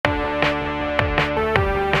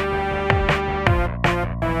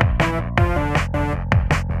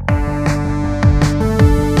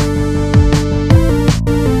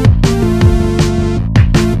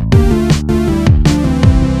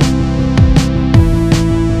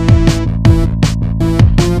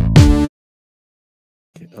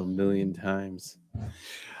times.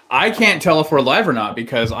 I can't tell if we're live or not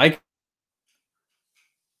because I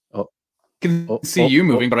can see you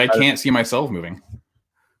moving, but I can't see myself moving.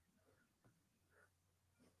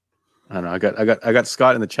 I don't know. I got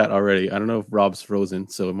Scott in the chat already. I don't know if Rob's frozen,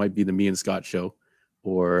 so it might be the me and Scott show,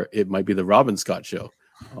 or it might be the Rob and Scott show.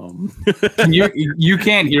 Can you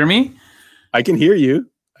can't hear me? I can hear you.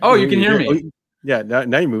 You can hear me. Oh, yeah,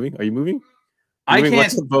 now you're moving. Are you moving? I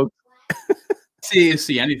can't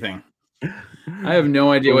see anything. I have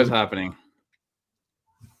no idea what's happening.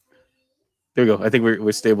 There you go. I think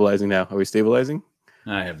we're stabilizing now. Are we stabilizing?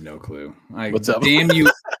 I have no clue. What's up? Damn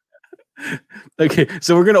you. Okay,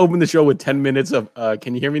 so we're gonna open the show with 10 minutes of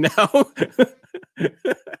can you hear me now?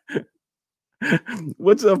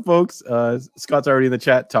 What's up, folks? Scott's already in the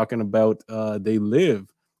chat talking about They Live.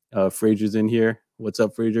 Fraser's in here. What's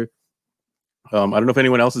up, Fraser? I don't know if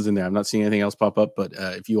anyone else is in there. I'm not seeing anything else pop up, but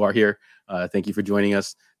if you are here, thank you for joining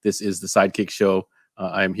us. This is the Sidekick Show.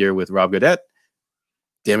 I am here with Rob Godet.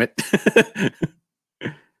 Damn it.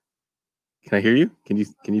 Can I hear you? Can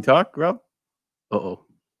you talk, Rob? Uh-oh.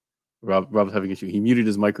 Rob's having an issue. He muted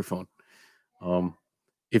his microphone.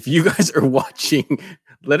 If you guys are watching,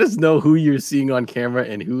 let us know who you're seeing on camera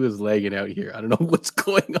and who is lagging out here. I don't know what's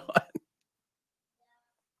going on.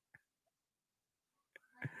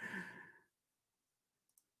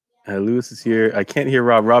 Lewis is here. I can't hear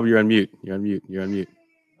Rob. Rob, you're on mute. You're on mute.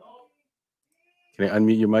 Can I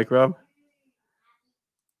unmute your mic, Rob?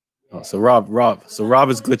 Oh, so Rob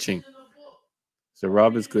is glitching.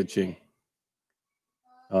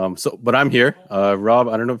 But I'm here. Rob,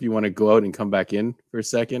 I don't know if you want to go out and come back in for a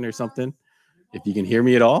second or something. If you can hear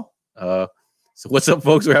me at all. So what's up,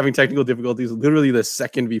 folks? We're having technical difficulties literally the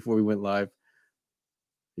second before we went live.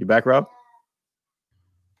 You back, Rob?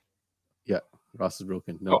 Yeah, Ross is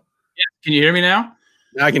broken. No. Oh, yeah. Can you hear me now?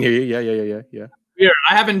 I can hear you. Yeah. Here,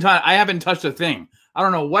 I haven't touched a thing. I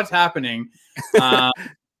don't know what's happening.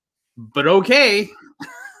 But okay.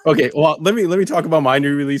 Okay, well, let me talk about my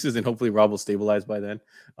new releases, and hopefully Rob will stabilize by then.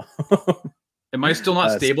 Am I still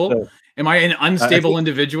not stable? Am I an unstable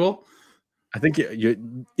individual? I think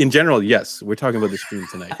you in general, yes. We're talking about the stream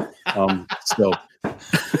tonight.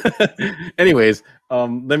 Anyways,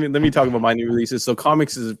 let me talk about my new releases. So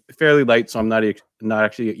comics is fairly light, so I'm not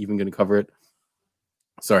actually even going to cover it.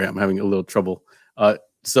 Sorry, I'm having a little trouble.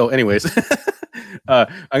 So anyways, I'm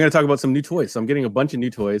going to talk about some new toys. So I'm getting a bunch of new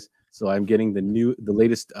toys. So I'm getting the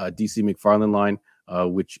latest DC McFarlane line,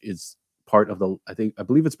 which is part of I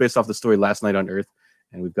believe it's based off the story Last Night on Earth.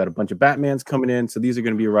 And we've got a bunch of Batmans coming in. So these are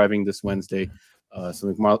going to be arriving this Wednesday.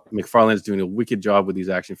 So McFarlane is doing a wicked job with these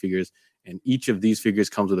action figures. And each of these figures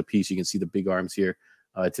comes with a piece. You can see the big arms here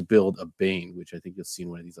to build a Bane, which I think you'll see in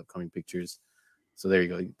one of these upcoming pictures. So there you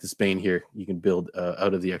go. This Bane here, you can build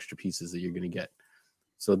out of the extra pieces that you're going to get.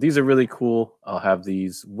 So these are really cool. I'll have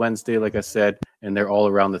these Wednesday, like I said, and they're all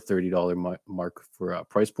around the $30 mark for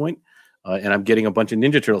price point. And I'm getting a bunch of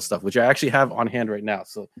Ninja Turtle stuff, which I actually have on hand right now.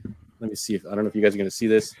 So let me see I don't know if you guys are going to see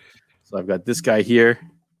this. So I've got this guy here.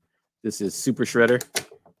 This is Super Shredder.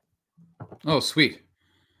 Oh, sweet.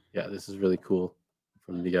 Yeah, this is really cool.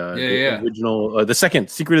 From the original, the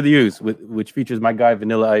second Secret of the Ooze, which features my guy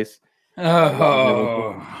Vanilla Ice.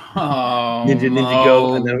 Ninja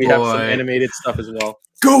Go, and then we have some animated stuff as well.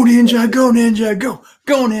 Go Ninja, go Ninja, go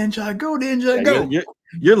Ninja, go Ninja, go.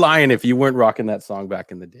 You're lying if you weren't rocking that song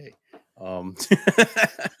back in the day.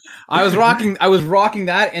 I was rocking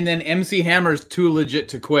that, and then MC Hammer's "Too Legit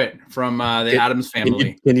to Quit" from the Addams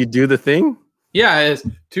Family. Can you do the thing? Yeah, it's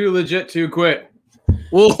 "Too Legit to Quit."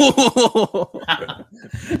 I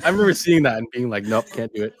remember seeing that and being like, nope,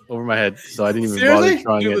 can't do it over my head. So I didn't even bother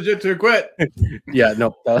trying Too legit to quit. Yeah,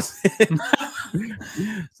 no, that was it.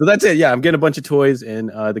 So that's it. Yeah, I'm getting a bunch of toys, and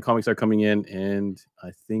the comics are coming in, and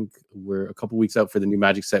I think we're a couple weeks out for the new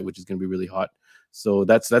Magic set, which is going to be really hot. So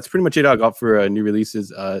that's pretty much it I got for new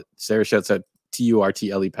releases. Sarah shouts out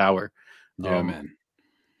TURTLE Power. Yeah, man.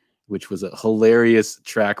 Which was a hilarious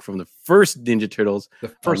track from the first Ninja Turtles,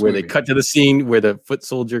 where movie. They cut to the scene where the Foot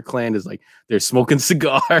Soldier clan is like, they're smoking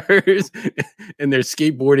cigars and they're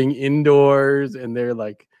skateboarding indoors, and they're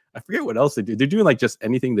like, I forget what else they do. They're doing like just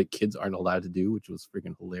anything that kids aren't allowed to do, which was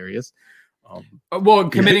freaking hilarious.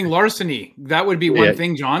 Committing larceny. That would be one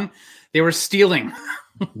thing, John. They were stealing.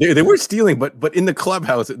 They were stealing, but in the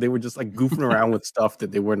clubhouse, they were just like goofing around with stuff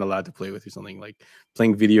that they weren't allowed to play with or something, like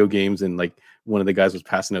playing video games, and like one of the guys was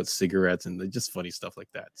passing out cigarettes and just funny stuff like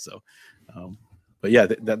that. So, but yeah,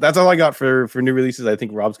 that's all I got for new releases. I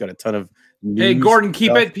think Rob's got a ton of news. Hey, Gordon,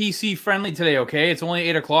 keep it PC friendly today, okay? It's only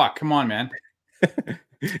 8:00. Come on, man.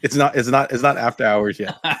 It's not after hours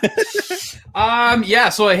yet. Yeah.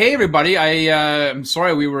 So hey, everybody. I'm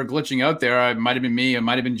sorry we were glitching out there. It might have been me. It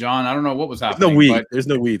might have been John. I don't know what was happening. There's no we. There's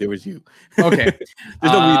no we. There was you. Okay.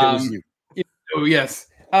 There's no we. There was you. Oh yes.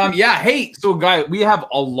 Yeah. Hey. So, guys, we have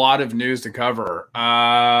a lot of news to cover.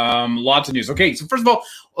 Lots of news. Okay. So first of all,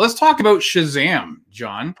 let's talk about Shazam,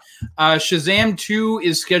 John. Shazam 2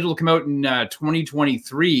 is scheduled to come out in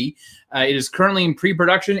 2023. It is currently in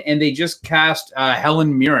pre-production, and they just cast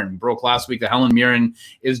Helen Mirren. Broke last week that Helen Mirren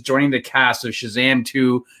is joining the cast of Shazam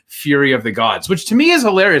 2: Fury of the Gods, which to me is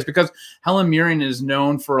hilarious because Helen Mirren is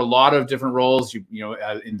known for a lot of different roles. You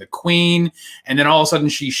know, in The Queen, and then all of a sudden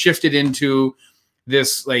she shifted into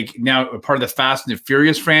this, like, now a part of the Fast and the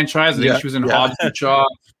Furious franchise. I think she was in Hobbs and Shaw,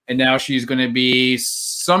 and now she's going to be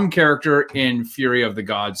some character in Fury of the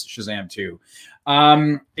Gods, Shazam 2.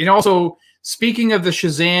 And also, speaking of the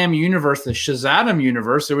Shazam universe, the Shazadam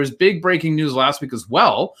universe, there was big breaking news last week as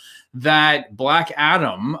well that Black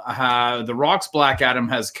Adam, The Rock's Black Adam,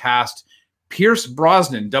 has cast Pierce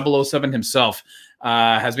Brosnan, 007 himself,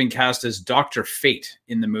 has been cast as Dr. Fate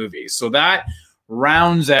in the movie. So that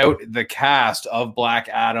rounds out the cast of Black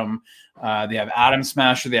Adam. They have Atom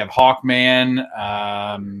Smasher, they have Hawkman.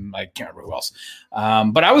 I can't remember who else.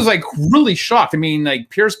 But I was like really shocked. I mean, like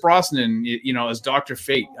Pierce Brosnan, you know, as Dr.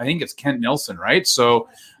 Fate. I think it's Kent Nelson, right? So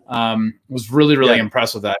was really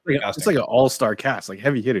impressed with that. It's like an all-star cast, like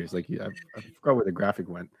heavy hitters. Like I forgot where the graphic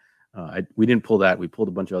went. We didn't pull that. We pulled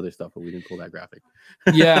a bunch of other stuff, but we didn't pull that graphic.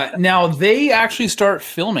 Yeah. Now they actually start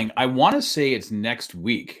filming. I want to say it's next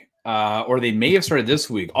week. Or they may have started this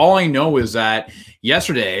week. All I know is that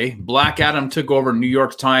yesterday, Black Adam took over New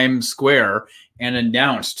York Times Square and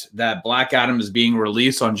announced that Black Adam is being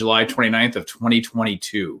released on July 29th of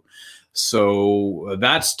 2022. So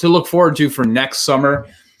that's to look forward to for next summer.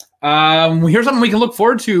 Here's something we can look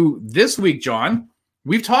forward to this week, John.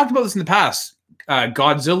 We've talked about this in the past.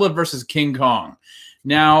 Godzilla versus King Kong.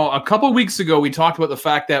 Now, a couple of weeks ago, we talked about the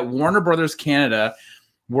fact that Warner Brothers Canada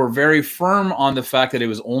were very firm on the fact that it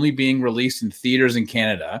was only being released in theaters in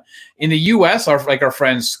Canada. In the US, our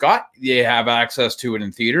friend Scott, they have access to it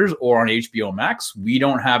in theaters or on HBO Max. We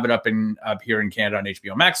don't have it up here in Canada on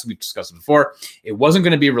HBO Max. We've discussed it before. It wasn't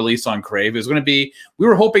going to be released on Crave. It was going to be, we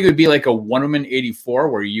were hoping it would be like a Wonder Woman 84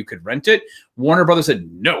 where you could rent it. Warner Brothers said,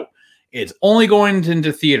 no, it's only going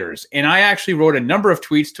into theaters. And I actually wrote a number of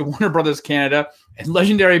tweets to Warner Brothers Canada and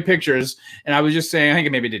Legendary Pictures, and I was just saying, I think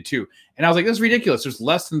I maybe did too. And I was like, this is ridiculous. There's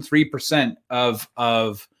less than 3%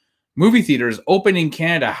 of movie theaters open in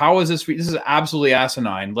Canada. How is this? This is absolutely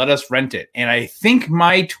asinine. Let us rent it. And I think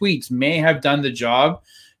my tweets may have done the job,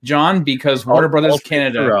 John, because Warner Brothers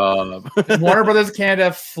Canada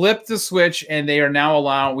flipped the switch, and they are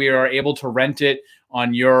now we are able to rent it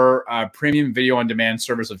on your premium video on demand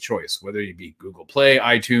service of choice, whether it be Google Play,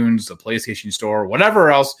 iTunes, the PlayStation Store,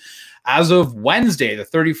 whatever else. As of Wednesday, the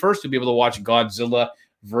 31st, you'll be able to watch Godzilla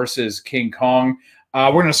versus King Kong.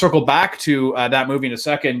 We're going to circle back to that movie in a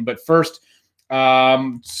second. But first,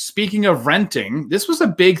 speaking of renting, this was a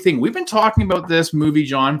big thing. We've been talking about this movie,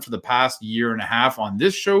 John, for the past year and a half on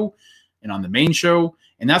this show and on the main show,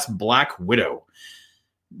 and that's Black Widow.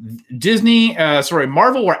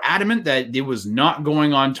 Marvel were adamant that it was not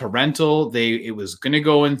going on to rental. It was going to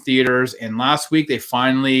go in theaters. And last week, they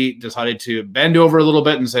finally decided to bend over a little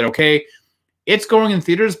bit and said, okay, it's going in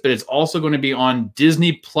theaters, but it's also going to be on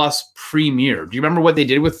Disney Plus Premiere. Do you remember what they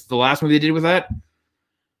did with the last movie they did with that?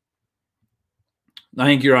 I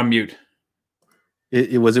think you're on mute.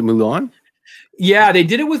 Was it Mulan? Yeah, they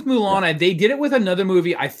did it with Mulan. They did it with another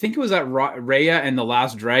movie. I think it was that Raya and the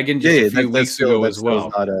Last Dragon a few weeks ago as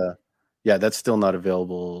well. That's still not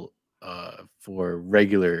available for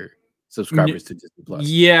regular subscribers to Disney Plus.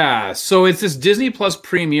 Yeah, so it's this Disney Plus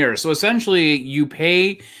Premiere. So essentially, you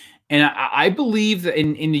pay, and I believe that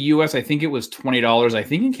in the US, I think it was $20. I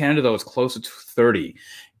think in Canada, though, it's close to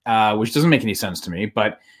 $30, which doesn't make any sense to me.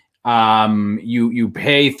 But you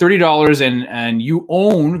pay $30 and you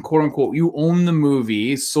own, quote unquote, you own the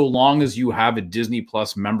movie so long as you have a Disney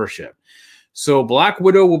Plus membership. So Black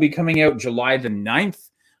Widow will be coming out July the 9th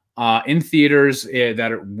in theaters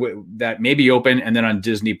that may be open, and then on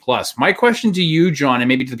Disney Plus. My question to you, John, and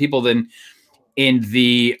maybe to the people then in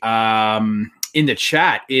the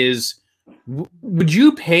chat is, would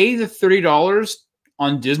you pay the $30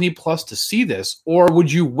 on Disney Plus to see this, or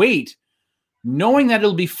would you wait knowing that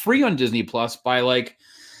it'll be free on Disney Plus by like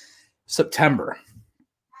September?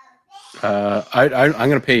 I'm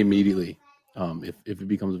going to pay immediately if it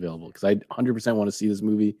becomes available, because I 100% want to see this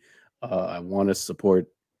movie. I want to support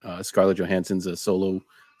Scarlett Johansson's solo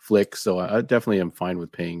flick, so I definitely am fine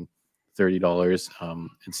with paying $30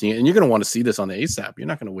 and seeing it. And you're going to want to see this on the ASAP. You're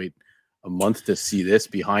not going to wait a month to see this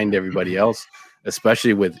behind everybody else,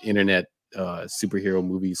 especially with internet superhero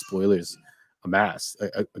movie spoilers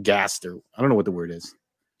aghast, or I don't know what the word is.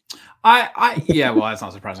 Yeah, well, that's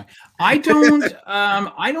not surprising. I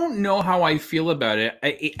don't know how I feel about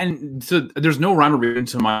it. And so there's no rhyme or reason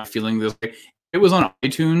to my feeling this way. If it was on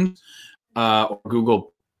iTunes or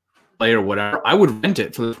Google Play or whatever, I would rent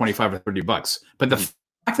it for the $25 or $30. But the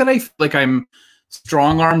fact that I feel like I'm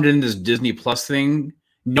strong-armed in this Disney Plus thing,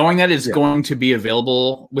 knowing that it's going to be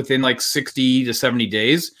available within like 60 to 70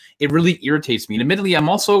 days, it really irritates me. And admittedly, I'm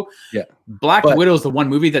also Black Widow is the one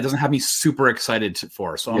movie that doesn't have me super excited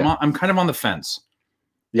for. So I'm kind of on the fence.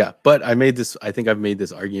 Yeah, but I think I've made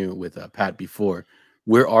this argument with Pat before.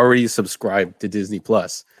 We're already subscribed to Disney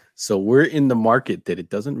Plus. So we're in the market that it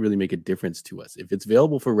doesn't really make a difference to us. If it's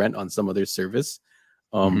available for rent on some other service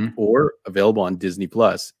or available on Disney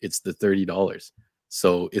Plus, it's the $30.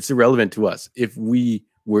 So it's irrelevant to us. If we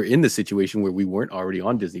were in the situation where we weren't already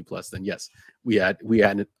on Disney Plus, then yes, we had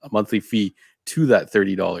a monthly fee to that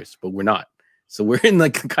 $30, but we're not. So we're in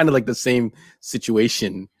like kind of like the same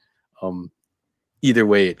situation. Either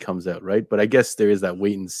way it comes out, right? But I guess there is that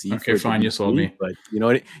wait and see. Okay, fine, you sold me. But you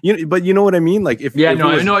know what I mean? Like if I know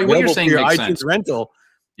what you're saying. Your makes iTunes sense. rental,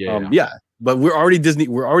 but we're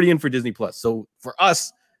already in for Disney Plus. So for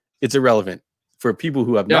us, it's irrelevant. For people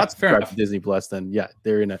who have not subscribed to Disney Plus, then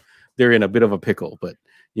they're in a bit of a pickle. But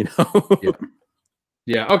you know,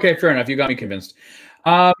 okay, fair enough. You got me convinced.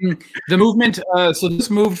 The movement. So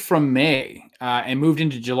this moved from May and moved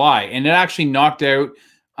into July, and it actually knocked out.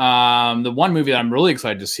 The one movie that I'm really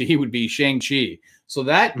excited to see would be Shang-Chi. So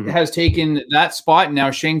that has taken that spot. Now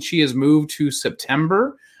Shang-Chi has moved to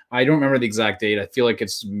September. I don't remember the exact date. I feel like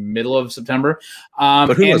it's middle of September.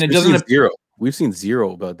 But who knows? We've seen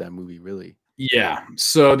zero about that movie, really. Yeah.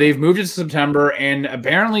 So they've moved it to September, and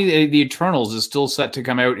apparently the Eternals is still set to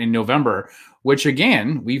come out in November, which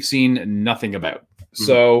again, we've seen nothing about.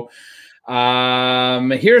 So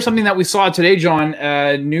here's something that we saw today, John.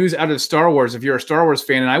 News out of Star Wars. If you're a Star Wars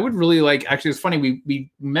fan, and I would really like. Actually, it's funny.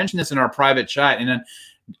 We mentioned this in our private chat, and then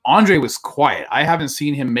Andre was quiet. I haven't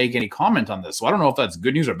seen him make any comment on this, so I don't know if that's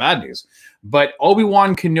good news or bad news. But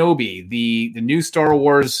Obi-Wan Kenobi, the new Star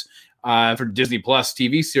Wars for Disney Plus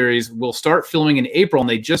TV series, will start filming in April, and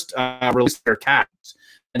they just released their cast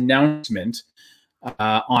announcement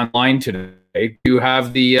online today. Do you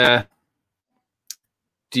have the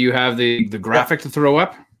graphic to throw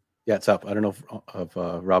up? Yeah, it's up. I don't know if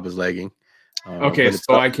Rob is lagging. Okay,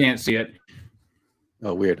 so I can't see it.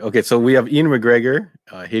 Oh, weird. Okay, so we have Ian McGregor,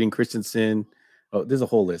 Hayden Christensen. Oh, there's a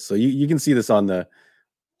whole list. So you can see this on I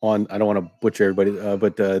don't want to butcher everybody,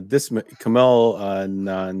 but this Kamel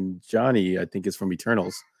Nanjiani, I think, is from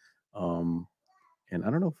Eternals. And I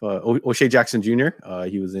don't know if O'Shea Jackson Jr.,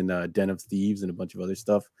 he was in Den of Thieves and a bunch of other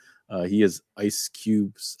stuff. He is Ice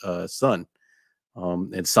Cube's son.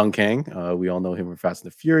 And Sung Kang, we all know him from Fast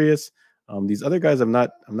and the Furious. These other guys I'm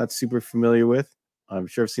not super familiar with. I'm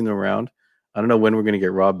sure I've seen them around. I don't know when we're going to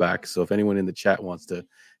get Rob back. So if anyone in the chat wants to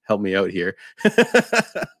help me out here.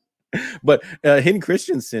 But Hayden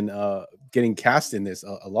Christensen getting cast in this,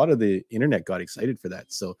 a lot of the internet got excited for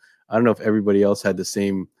that. So I don't know if everybody else had the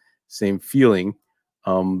same feeling.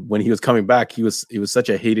 When he was coming back, he was such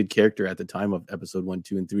a hated character at the time of episode 1,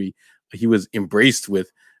 2, and 3. He was embraced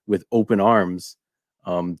with open arms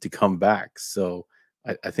to come back. So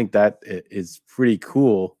I think that is pretty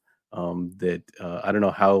cool. That I don't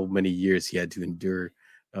know how many years he had to endure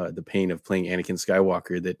the pain of playing Anakin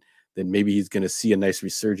Skywalker. That maybe he's going to see a nice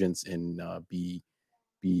resurgence and be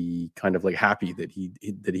kind of like happy that he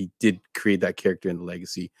did create that character in the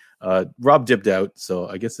legacy. Rob dipped out, so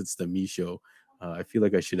I guess it's the me show. I feel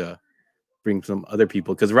like I should bring some other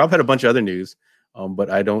people because Rob had a bunch of other news, but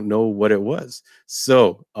I don't know what it was.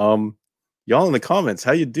 So y'all in the comments,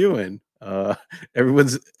 how you doing?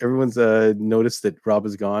 Everyone's noticed that Rob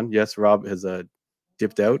is gone. Yes, Rob has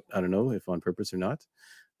dipped out. I don't know if on purpose or not.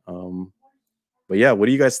 But yeah, what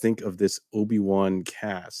do you guys think of this Obi-Wan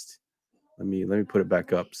cast? Let me put it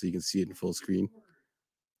back up so you can see it in full screen.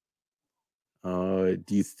 Do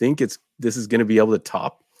you think this is going to be able to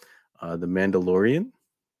top the Mandalorian?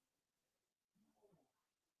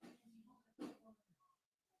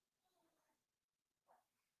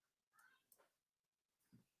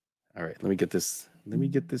 All right, let me get this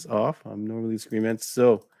off. I'm normally screaming.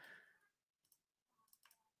 So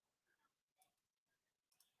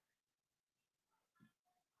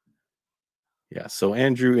yeah, so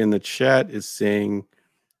Andrew in the chat is saying,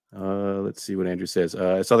 let's see what Andrew says.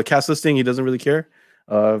 I saw the cast listing. He doesn't really care.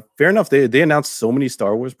 Fair enough. They announced so many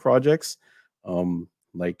Star Wars projects.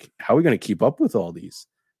 like, how are we going to keep up with all these?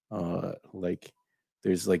 Like,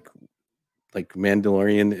 there's like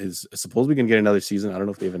Mandalorian is supposedly going to get another season. I don't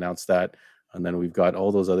know if they've announced that. And then we've got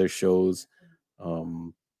all those other shows.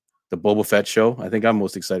 The Boba Fett show. I think I'm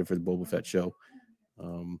most excited for the Boba Fett show.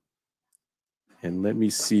 And let me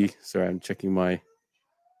see. Sorry, I'm checking my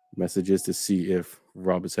messages to see if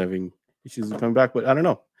Rob is having issues with coming back, but I don't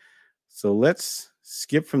know. So let's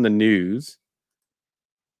skip from the news.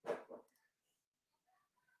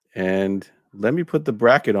 And let me put the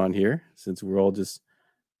bracket on here since we're all just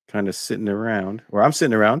kind of sitting around, or I'm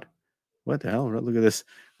sitting around. What the hell? Look at this.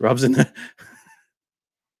 Rob's in the.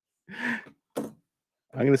 I'm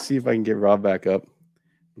going to see if I can get Rob back up.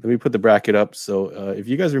 Let me put the bracket up. So if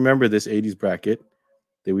you guys remember this 80s bracket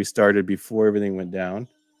that we started before everything went down.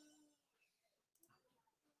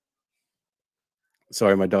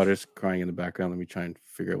 Sorry, my daughter's crying in the background. Let me try and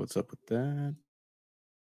figure out what's up with that.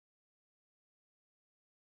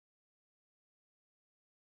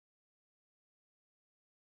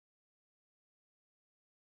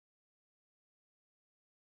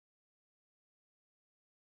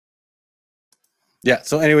 Yeah.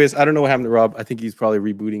 So, anyways, I don't know what happened to Rob. I think he's probably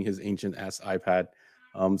rebooting his ancient ass iPad.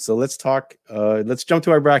 So let's talk. Let's jump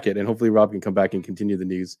to our bracket, and hopefully Rob can come back and continue the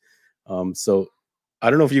news. So I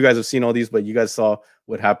don't know if you guys have seen all these, but you guys saw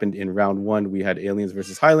what happened in round one. We had Aliens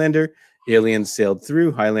versus Highlander. Aliens sailed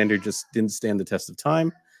through. Highlander just didn't stand the test of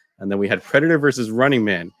time. And then we had Predator versus Running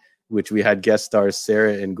Man, which we had guest stars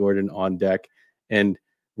Sarah and Gordon on deck. And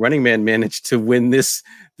Running Man managed to win this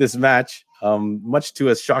match, much to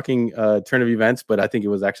a shocking turn of events, but I think it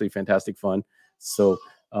was actually fantastic fun. So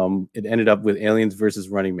it ended up with Aliens versus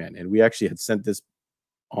Running Man. And we actually had sent this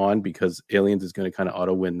on because Aliens is going to kind of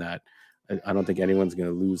auto win that. I don't think anyone's going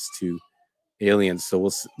to lose to Aliens. So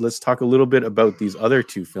let's talk a little bit about these other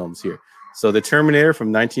two films here. So The Terminator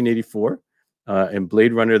from 1984 and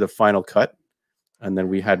Blade Runner: The Final Cut. And then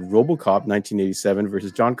we had RoboCop 1987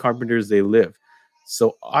 versus John Carpenter's They Live.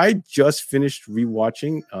 So I just finished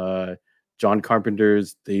rewatching John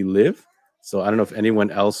Carpenter's They Live. So I don't know if anyone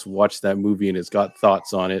else watched that movie and has got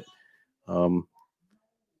thoughts on it.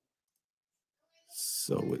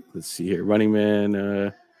 So let's see here. Running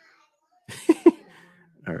Man.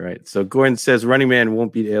 All right. So Gordon says Running Man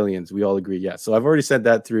won't beat Aliens. We all agree. Yeah. So I've already said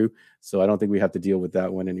that through. So I don't think we have to deal with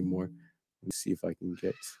that one anymore. Let me see if I can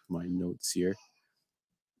get my notes here.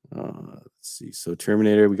 Let's see. So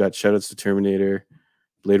Terminator, we got shoutouts to Terminator,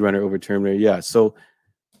 Blade Runner over Terminator. Yeah. So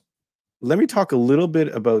let me talk a little bit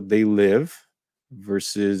about They Live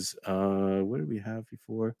versus what did we have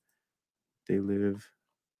before? They Live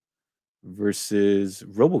versus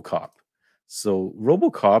RoboCop. So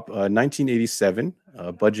RoboCop, 1987,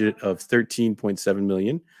 a budget of 13.7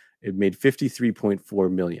 million. It made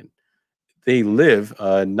 53.4 million. They Live,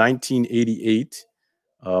 1988,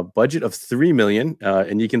 budget of 3 million.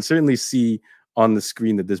 And you can certainly see on the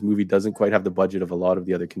screen that this movie doesn't quite have the budget of a lot of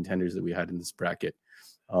the other contenders that we had in this bracket,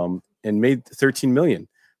 and made 13 million.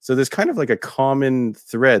 So there's kind of like a common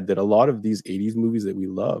thread that a lot of these 80s movies that we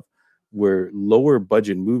love were lower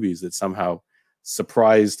budget movies that somehow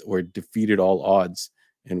surprised or defeated all odds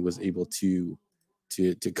and was able to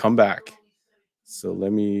come back. So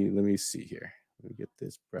let me see here. Let me get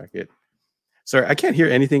this bracket. Sorry, I can't hear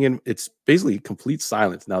anything, and it's basically complete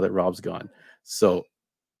silence now that Rob's gone. So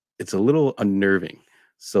it's a little unnerving.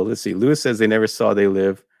 So let's see. Lewis says they never saw They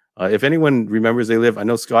Live. If anyone remembers They Live, I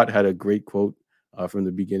know Scott had a great quote from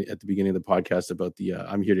the beginning of the podcast about the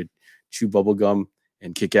I'm here to chew bubblegum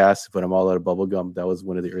and kick ass, but I'm all out of bubblegum. That was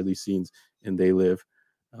one of the early scenes in They Live.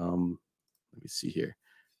 Let me see here.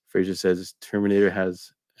 Fraser says Terminator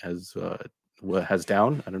has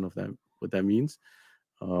down. I don't know what that means.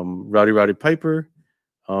 Rowdy Piper.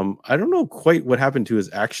 I don't know quite what happened to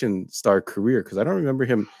his action star career because I don't remember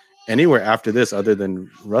him anywhere after this other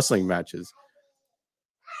than wrestling matches.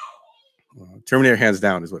 Terminator hands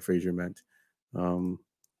down is what Fraser meant.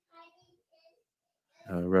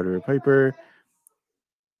 Rowdy Piper.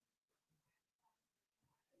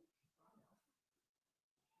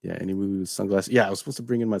 Yeah, any movie with sunglasses. Yeah, I was supposed to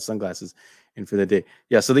bring in my sunglasses in for the day.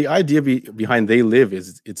 Yeah, so the idea behind They Live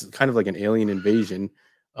is it's kind of like an alien invasion,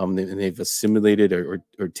 and they've assimilated or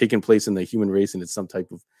taken place in the human race, and it's some type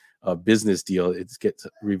of business deal. It gets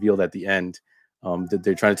revealed at the end that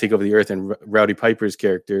they're trying to take over the Earth, and Rowdy Piper's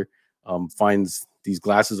character finds these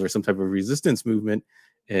glasses or some type of resistance movement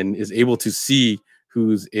and is able to see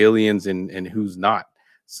who's aliens and who's not.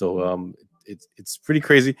 So it's pretty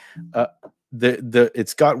crazy.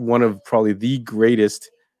 It's got one of probably the greatest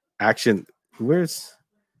action. Where's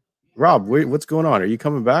Rob? What's going on? Are you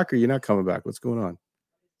coming back or you're not coming back? What's going on?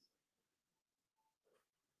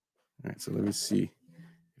 All right, so let me see.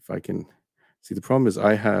 if I can see. The problem is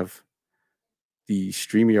I have the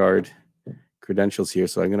StreamYard credentials here,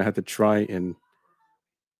 so I'm gonna have to try and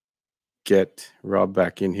get Rob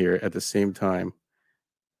back in here at the same time.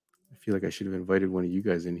 I feel like I should have invited one of you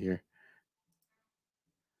guys in here.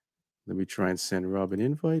 Let me try and send Rob an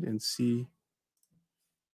invite and see.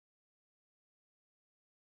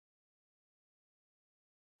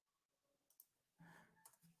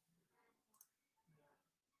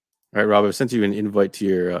 All right, Rob, I've sent you an invite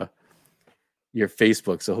to your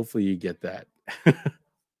Facebook, so hopefully you get that.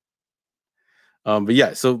 But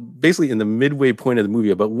yeah, so basically in the midway point of the movie,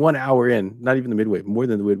 about 1 hour in, not even the midway, more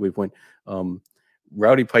than the midway point,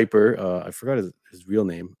 Rowdy Piper, I forgot his real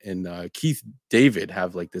name, and Keith David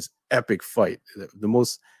have like this epic fight, the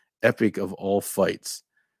most epic of all fights.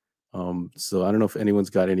 So I don't know if anyone's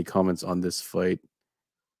got any comments on this fight.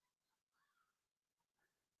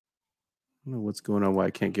 I don't know what's going on, why I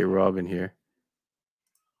can't get Rob in here.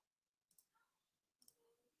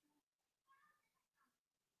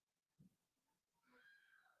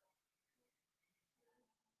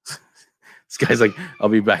 This guy's like, I'll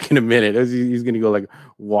be back in a minute. He's gonna go like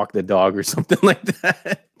walk the dog or something like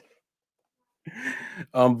that.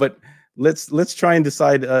 But let's try and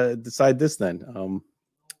decide this then.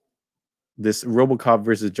 This RoboCop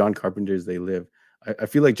versus John Carpenter's They Live. I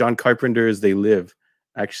feel like John Carpenter's They Live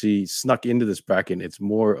actually snuck into this bracket. It's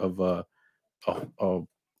more of a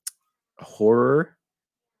horror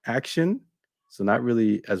action, so not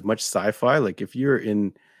really as much sci-fi. Like if you're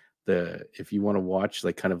in if you want to watch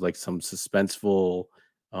like kind of like some suspenseful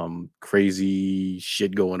crazy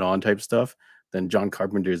shit going on type stuff, then John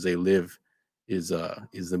Carpenter's They Live is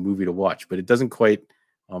the movie to watch. But it doesn't quite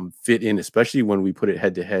fit in, especially when we put it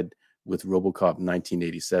head to head with RoboCop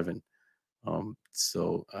 1987.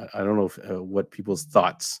 So I don't know if, what people's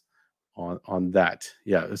thoughts on that.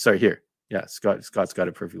 Yeah, sorry, here. Yeah, Scott's got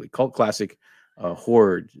it perfectly. Cult classic,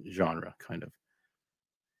 horror genre kind of.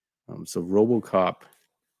 So RoboCop.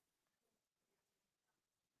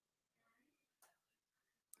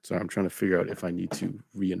 Sorry, I'm trying to figure out if I need to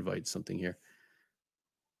re-invite something here.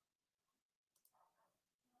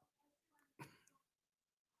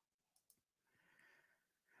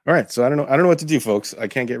 All right, so I don't know what to do, folks. I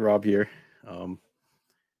can't get Rob here. I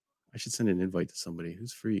should send an invite to somebody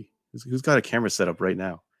who's free, who's got a camera set up right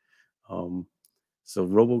now. So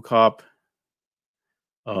RoboCop.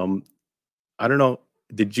 I don't know.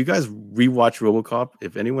 Did you guys rewatch RoboCop?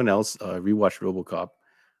 If anyone else rewatched RoboCop,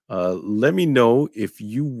 let me know if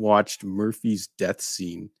you watched Murphy's death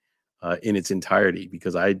scene in its entirety,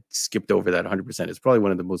 because I skipped over that 100%. It's probably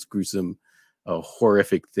one of the most gruesome,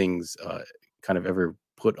 horrific things kind of ever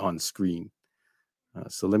put on screen.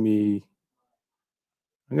 So let me.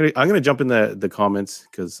 I'm gonna jump in the comments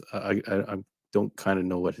because I don't kind of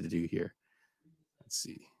know what to do here. Let's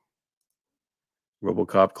see.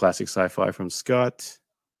 RoboCop classic sci-fi from Scott.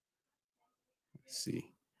 Let's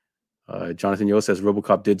see. Jonathan Yo says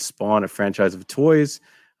RoboCop did spawn a franchise of toys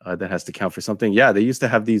that has to count for something. Yeah, they used to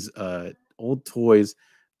have these old toys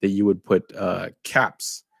that you would put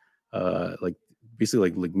caps, like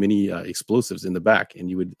basically like mini explosives in the back, and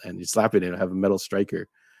you slap it and have a metal striker,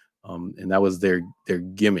 and that was their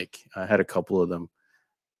gimmick. I had a couple of them.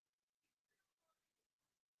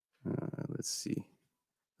 Let's see.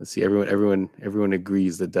 Everyone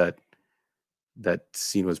agrees that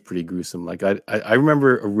scene was pretty gruesome. Like I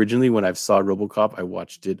remember originally when I saw RoboCop, I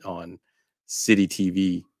watched it on City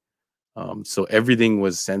TV, so everything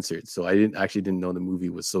was censored. So I didn't know the movie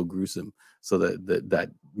was so gruesome. So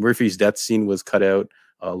that Murphy's death scene was cut out,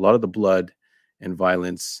 a lot of the blood and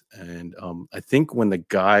violence, and I think when the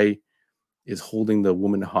guy is holding the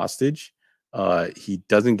woman hostage, he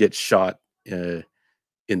doesn't get shot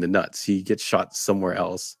in the nuts. He gets shot somewhere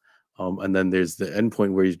else. And then there's the end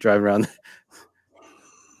point where he's driving around.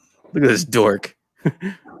 Look at this dork.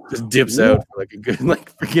 Just dips out for like a good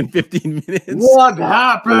freaking 15 minutes. What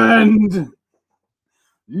happened?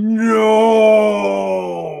 No.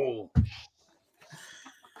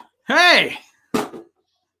 Hey.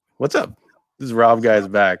 What's up? This Rob guy's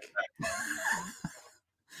back.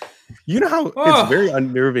 You know how it's very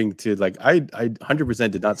unnerving to like. I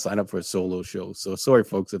 100% did not sign up for a solo show, so sorry,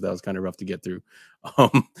 folks, if that was kind of rough to get through.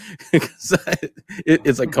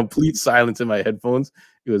 It's like complete silence in my headphones.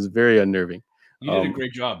 It was very unnerving. You did a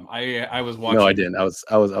great job. I was watching. No, I didn't. I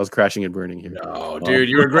was crashing and burning here. No, dude,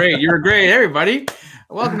 you were great. You were great, everybody.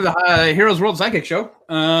 Welcome to the Heroes World Psychic Show.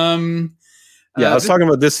 Yeah, I was talking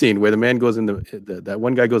about this scene where the man goes in that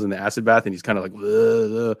one guy goes in the acid bath and he's kind of like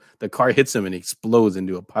the car hits him and he explodes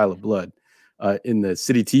into a pile of blood. in the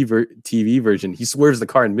City TV version, he swerves the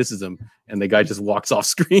car and misses him, and the guy just walks off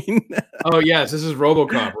screen. Oh yes, this is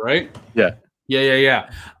RoboCop, right? Yeah. Yeah.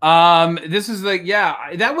 This is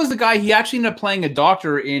that was the guy. He actually ended up playing a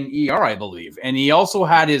doctor in ER, I believe, and he also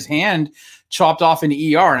had his hand chopped off in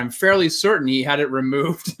ER. And I'm fairly certain he had it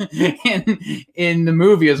removed in the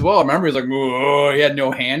movie as well. I remember he's like, oh, he had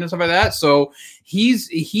no hand and stuff like that. So he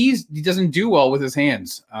doesn't do well with his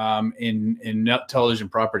hands in television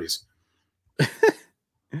properties.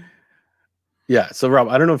 Yeah. So Rob,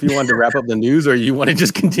 I don't know if you wanted to wrap up the news or you want to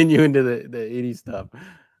just continue into the 80s stuff.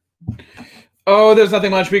 Oh, there's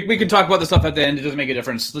nothing much. We can talk about the stuff at the end. It doesn't make a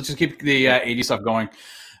difference. Let's just keep the 80 stuff going.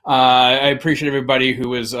 I appreciate everybody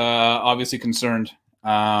who is obviously concerned.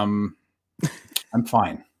 I'm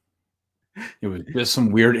fine. It was just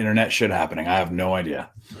some weird internet shit happening. I have no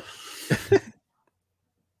idea.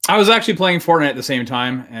 I was actually playing Fortnite at the same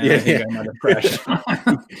time, and I think I might have crashed.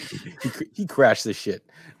 he crashed this shit.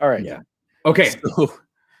 All right. Yeah. Okay. So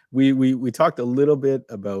we talked a little bit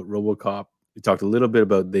about RoboCop. We talked a little bit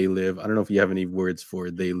about They Live. I don't know if you have any words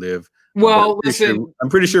for They Live. Well, I'm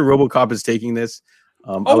pretty sure RoboCop is taking this.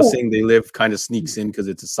 I was saying They Live kind of sneaks in because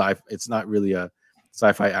it's a it's not really a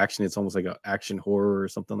sci-fi action. It's almost like an action horror or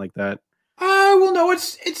something like that. Well, no,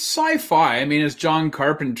 it's sci-fi. I mean, it's John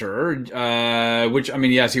Carpenter, which, I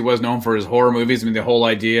mean, yes, he was known for his horror movies. I mean, the whole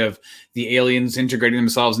idea of the aliens integrating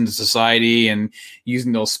themselves into society and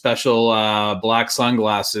using those special black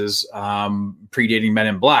sunglasses, predating Men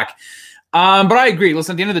in Black. But I agree.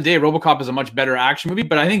 Listen, at the end of the day, RoboCop is a much better action movie,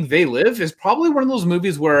 but I think They Live is probably one of those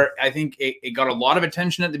movies where I think it got a lot of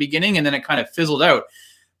attention at the beginning and then it kind of fizzled out.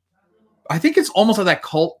 I think it's almost like that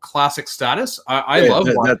cult classic status. I love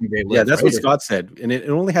watching They Live. Yeah, that's what Scott said. And it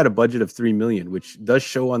only had a budget of $3 million, which does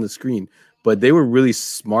show on the screen. But they were really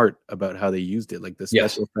smart about how they used it, like the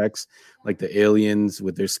special effects, like the aliens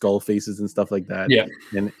with their skull faces and stuff like that. Yeah.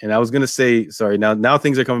 And I was gonna say, sorry, now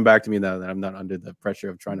things are coming back to me now that I'm not under the pressure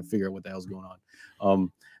of trying to figure out what the hell's going on.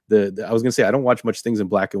 I was gonna say I don't watch much things in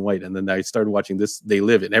black and white, and then I started watching this They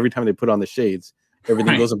Live, and every time they put on the shades,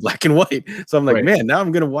 everything goes in black and white. So I'm like, man, now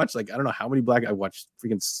I'm gonna watch I don't know how many I watched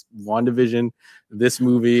freaking WandaVision, this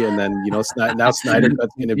movie, and then now Snyder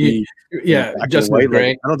Cut's gonna be just white.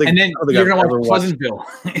 Great. I don't think you're gonna watch Pleasantville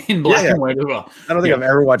in black and white as well. I don't think I've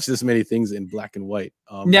ever watched this many things in black and white.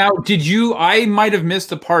 Now, I might have missed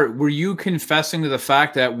the part. Were you confessing to the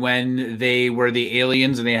fact that when they were the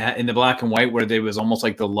aliens and they had in the black and white, where there was almost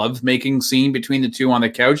like the love making scene between the two on the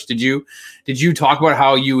couch? Did you talk about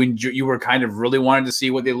how you were kind of really wanted to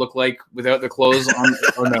see what they look like without the clothes on,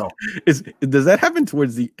 or no? Does that happen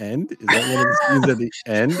towards the end? Is that one of the scenes at the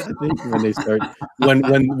end? I think when they start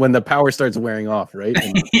when the power starts wearing off, right?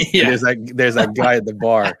 And there's that guy at the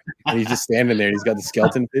bar and he's just standing there and he's got the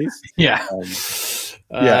skeleton face. Yeah.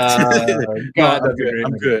 God,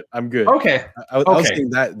 I'm good. Okay. I was saying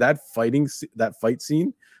that fight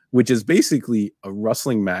scene, which is basically a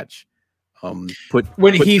wrestling match. When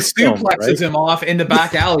he suplexes him off in the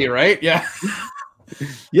back alley, right? Yeah.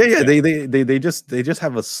 Yeah. They just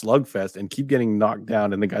have a slugfest and keep getting knocked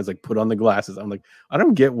down, and the guy's like, put on the glasses. I'm like, I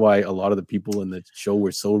don't get why a lot of the people in the show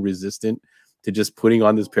were so resistant to just putting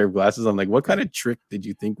on this pair of glasses. I'm like, what kind of trick did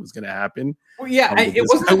you think was going to happen? Well, yeah, it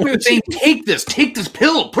wasn't like we were saying, take this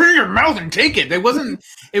pill, put it in your mouth and take it. It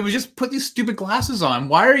was just put these stupid glasses on.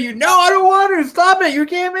 Why are you? No, I don't want to. Stop it. You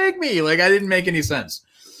can't make me. Like, I didn't make any sense.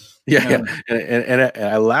 Yeah. And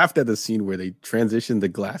I laughed at the scene where they transitioned the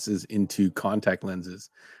glasses into contact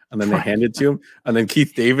lenses, and then they hand it to him, and then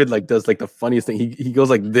Keith David does the funniest thing. He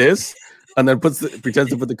goes like this, and then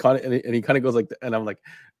pretends to put the contact, and he kind of goes like that. And I'm like,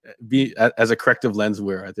 as a corrective lens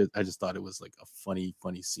wearer, I just thought it was like a funny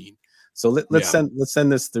scene. So let's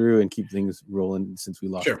send this through and keep things rolling since we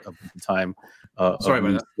lost the time. Sorry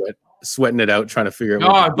about that. Sweating it out, trying to figure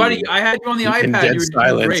out. Oh, buddy, I had you on the iPad. You were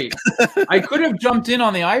doing great. I could have jumped in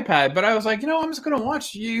on the iPad, but I was like, I'm just going to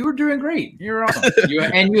watch. You were doing great. You're awesome.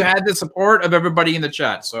 And you had the support of everybody in the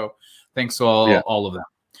chat. So thanks to all of them.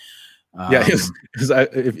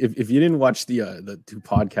 If you didn't watch the two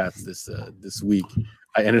podcasts this week,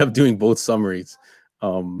 I ended up doing both summaries.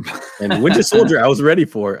 And Winter Soldier I was ready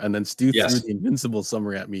for, and then Stu threw the Invincible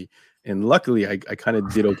summary at me. And luckily, I kind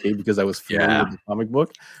of did okay because I was familiar with the comic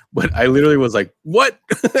book. But I literally was like, "What?"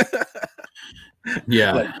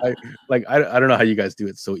 Yeah. I don't know how you guys do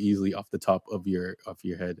it so easily off the top of your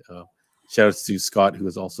head. Shout outs to Scott, who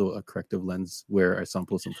is also a corrective lens wearer. I saw him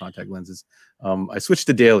post some contact lenses. I switched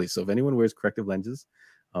to daily, so if anyone wears corrective lenses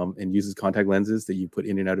and uses contact lenses that you put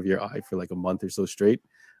in and out of your eye for like a month or so straight,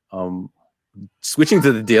 switching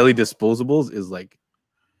to the daily disposables is like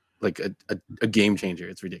a game changer.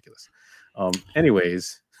 It's ridiculous.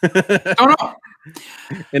 Anyways, Oh no.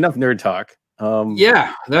 Enough nerd talk.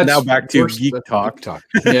 Yeah, that's now back to worse. geek That's talk. geek talk.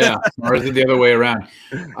 Yeah, or is it the other way around?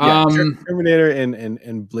 Yeah, Terminator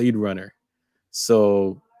and Blade Runner.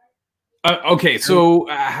 So okay, so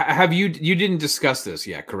have you didn't discuss this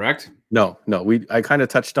yet, correct? No, I kind of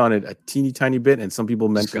touched on it a teeny tiny bit, and some people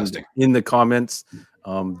mentioned in the comments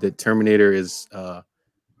that Terminator is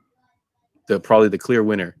probably the clear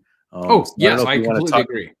winner. Yes, I completely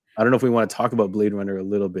agree. I don't know if we want to talk about Blade Runner a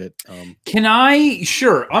little bit. Can I?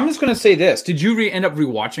 Sure. I'm just going to say this. Did you end up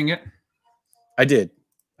rewatching it? I did.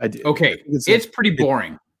 Okay, it's pretty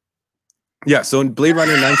boring. Yeah. So in Blade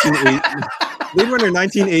Runner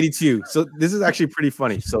 1982. So this is actually pretty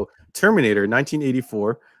funny. So Terminator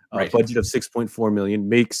 1984, budget of 6.4 million,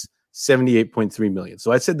 makes 78.3 million.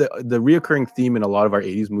 So I said that the reoccurring theme in a lot of our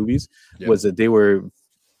 80s movies was that they were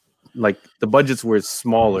like the budgets were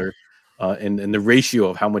smaller, and the ratio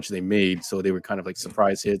of how much they made, so they were kind of like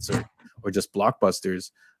surprise hits or just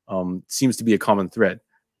blockbusters, seems to be a common thread.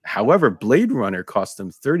 However, Blade Runner cost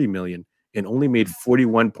them 30 million and only made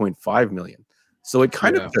 41.5 million. So it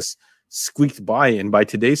kind of just squeaked by, and by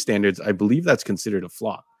today's standards, I believe that's considered a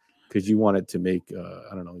flop, because you wanted to make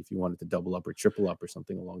I don't know if you wanted to double up or triple up or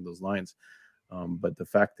something along those lines. But the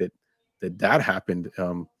fact that happened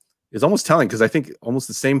is almost telling, because I think almost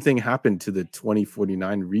the same thing happened to the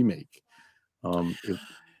 2049 remake. It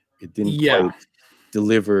didn't quite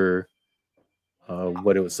deliver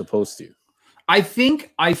what it was supposed to. I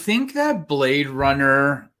think that Blade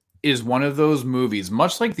Runner is one of those movies,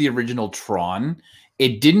 much like the original Tron.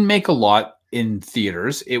 It didn't make a lot in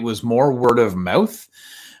theaters. It was more word of mouth.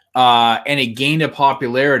 And it gained a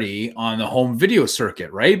popularity on the home video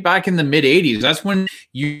circuit, right? Back in the mid 80s. That's when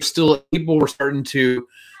people were starting to,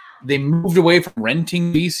 they moved away from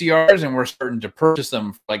renting VCRs and were starting to purchase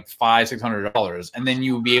them for like $500-$600. And then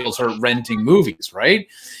you would be able to start renting movies, right?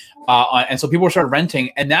 And so people started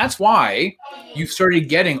renting. And that's why you started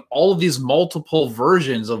getting all of these multiple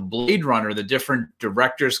versions of Blade Runner, the different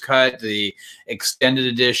director's cut, the extended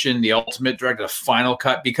edition, the ultimate director, the final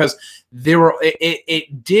cut, because there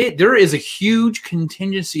is a huge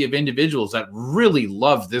contingency of individuals that really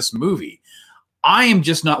love this movie. I am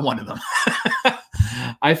just not one of them.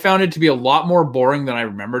 I found it to be a lot more boring than I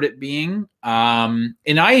remembered it being. And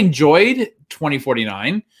I enjoyed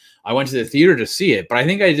 2049. I went to the theater to see it, but I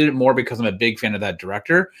think I did it more because I'm a big fan of that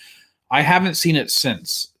director. I haven't seen it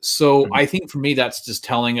since. So I think for me, that's just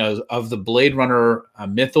telling of the Blade Runner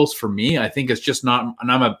mythos for me. I think it's just not,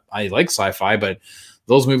 and I like sci-fi, but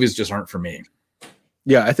those movies just aren't for me.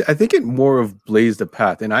 Yeah, I think it more of blazed a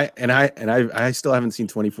path, and I still haven't seen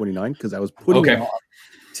 2049 because I was putting it off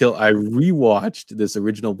till I rewatched this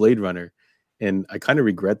original Blade Runner, and I kind of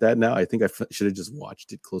regret that now. I think I should have just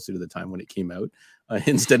watched it closer to the time when it came out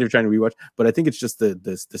instead of trying to rewatch. But I think it's just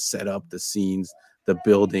the setup, the scenes, the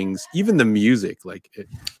buildings, even the music. Like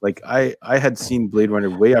I had seen Blade Runner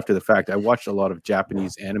way after the fact. I watched a lot of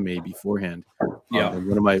Japanese anime beforehand. And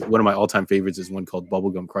one of my all-time favorites is one called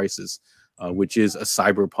Bubblegum Crisis, which is a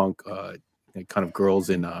cyberpunk kind of girls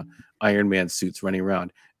in Iron Man suits running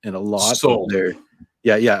around, and a lot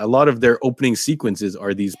of their opening sequences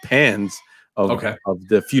are these pans of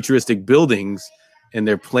the futuristic buildings, and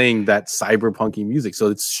they're playing that cyberpunky music. So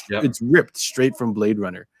it's ripped straight from Blade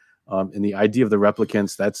Runner, and the idea of the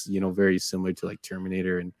replicants, that's very similar to like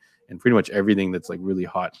Terminator and pretty much everything that's like really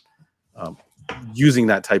hot, using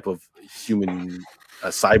that type of human, a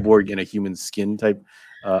cyborg in a human skin type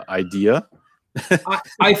idea.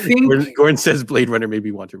 I think Gordon says Blade Runner made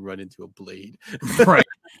me want to run into a blade. Right.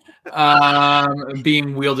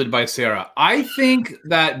 Being wielded by Sarah. I think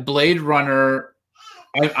that Blade Runner,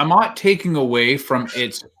 I'm not taking away from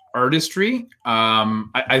its artistry.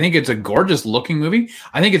 I think it's a gorgeous looking movie.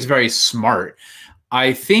 I think it's very smart.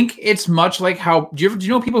 I think it's much like how do you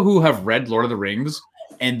know people who have read Lord of the Rings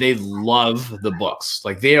and they love the books?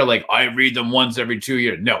 Like they are like, I read them once every 2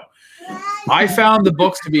 years. No. I found the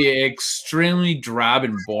books to be extremely drab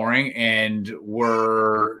and boring, and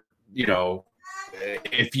were,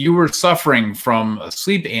 if you were suffering from a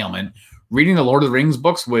sleep ailment, reading the Lord of the Rings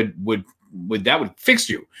books would fix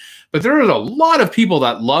you. But there is a lot of people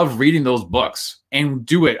that love reading those books and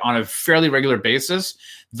do it on a fairly regular basis.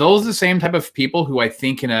 Those are the same type of people who I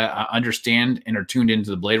think can understand and are tuned into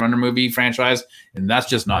the Blade Runner movie franchise, and that's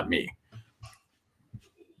just not me.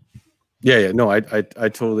 Yeah, no, I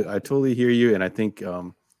totally hear you, and I think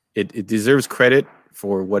it deserves credit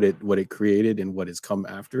for what it created and what has come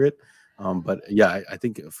after it. But yeah, I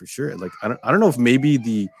think for sure. Like I don't know if maybe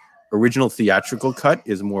the original theatrical cut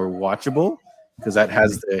is more watchable because that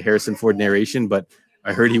has the Harrison Ford narration, but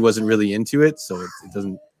I heard he wasn't really into it, so it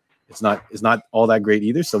it's not all that great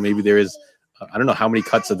either. So maybe there is I don't know how many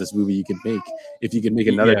cuts of this movie you could make. If you could make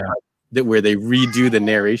another cut where they redo the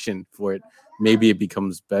narration for it, maybe it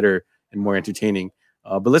becomes better and more entertaining.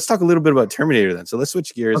 But let's talk a little bit about Terminator then. So let's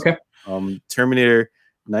switch gears. Okay. Terminator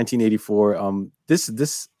 1984. This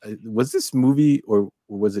was this movie, or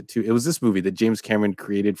was it too? It was this movie that James Cameron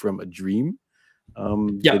created from a dream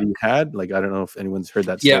that he had. Like, I don't know if anyone's heard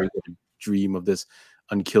that story. A dream of this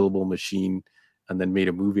unkillable machine, and then made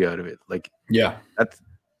a movie out of it. Like,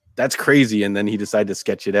 that's crazy. And then he decided to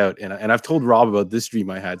sketch it out. And I've told Rob about this dream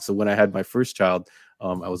I had. So when I had my first child,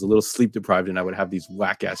 I was a little sleep deprived, and I would have these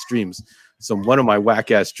whack ass dreams. So one of my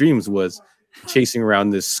whack ass dreams was chasing around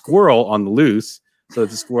this squirrel on the loose. So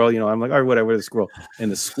it's a squirrel, I'm like, all right, whatever, the squirrel. And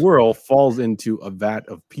the squirrel falls into a vat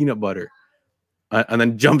of peanut butter and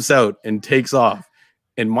then jumps out and takes off.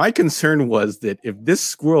 And my concern was that if this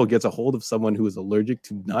squirrel gets a hold of someone who is allergic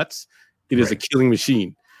to nuts, it is a killing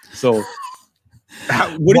machine. So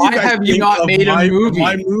why have you not made a movie?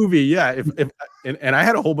 My movie, yeah. And I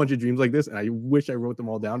had a whole bunch of dreams like this, and I wish I wrote them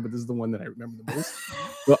all down, but this is the one that I remember the most.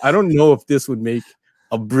 So I don't know if this would make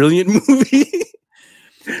a brilliant movie.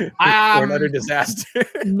 Or another disaster.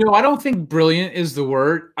 No, I don't think brilliant is the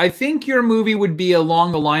word. I think your movie would be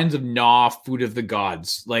along the lines of Food of the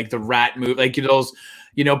Gods, like the rat movie, like those,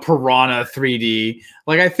 Piranha 3D.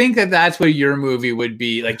 Like, I think that's what your movie would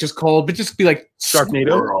be, like, just be like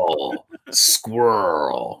Sharknado.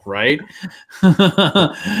 Squirrel, right?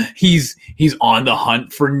 he's on the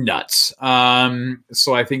hunt for nuts.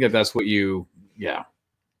 So I think that's what you,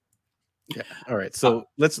 Yeah. All right. So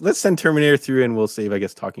let's send Terminator through, and we'll save, I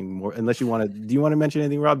guess, talking more. Unless you want to, do you want to mention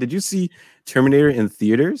anything, Rob? Did you see Terminator in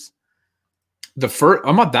theaters?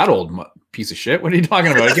 I'm not that old, piece of shit. What are you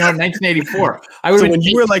talking about? It came out in 1984. So when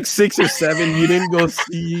you were like 6 or 7, you didn't go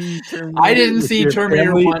see Terminator? I didn't see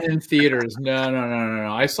Terminator 1 in theaters. No.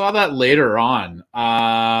 I saw that later on.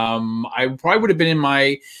 I probably would have been in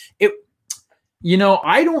my.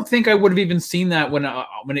 I don't think I would have even seen that when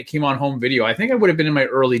it came on home video. I think I would have been in my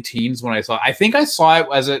early teens when I saw it. I think I saw it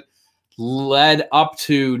as it led up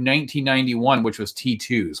to 1991, which was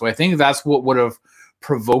T2. So I think that's what would have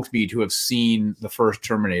provoked me to have seen the first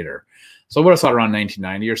Terminator. So I would have saw it around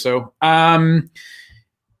 1990 or so.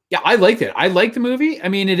 Yeah, I liked it. I liked the movie. I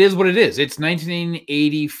mean, it is what it is. It's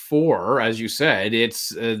 1984, as you said. It's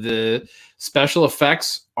the special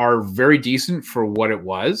effects are very decent for what it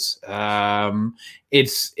was.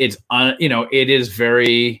 It's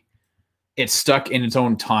stuck in its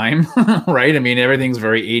own time, right? I mean, everything's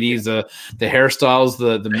very 80s. The hairstyles,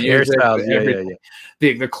 the music,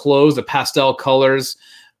 the clothes, the pastel colors.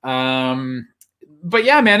 But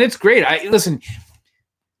yeah, man, it's great. Listen.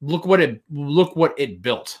 Look what it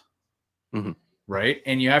built, right?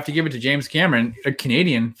 And you have to give it to James Cameron, a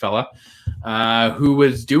Canadian fella, who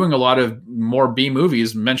was doing a lot of more B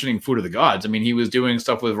movies, mentioning Food of the Gods. I mean, he was doing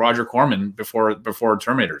stuff with Roger Corman before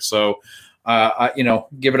Terminator. So,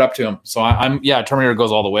 give it up to him. So Terminator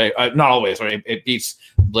goes all the way. Not all the way. Sorry, it beats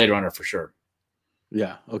Blade Runner for sure.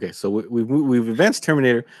 Yeah. Okay. So we've advanced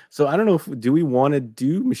Terminator. So I don't know do we want to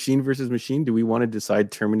do machine versus machine? Do we want to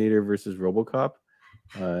decide Terminator versus RoboCop?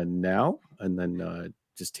 Now, and then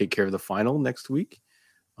just take care of the final next week.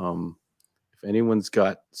 If anyone's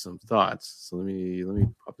got some thoughts, so let me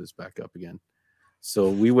pop this back up again. So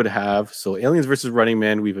we would have Aliens versus Running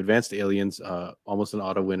Man. We've advanced Aliens, almost an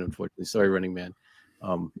auto win, unfortunately. Sorry, Running Man.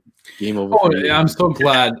 Game over. Oh, yeah, I'm so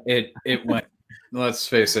glad it went. Let's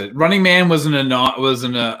face it, Running Man was an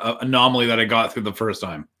anomaly that I got through the first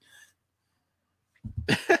time.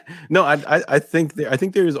 No, I think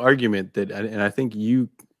there is argument that, and I think you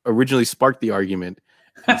originally sparked the argument,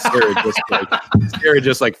 and Sarah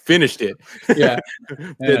just finished it. Yeah,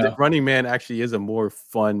 the Running Man actually is a more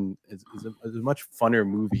fun, is a much funner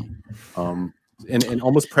movie, and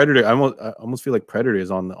almost Predator. I almost feel like Predator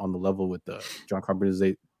is on the level with the John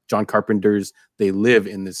Carpenter's. They live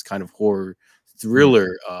in this kind of horror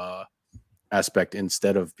thriller aspect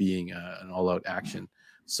instead of being an all-out action.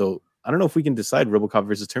 So I don't know if we can decide RoboCop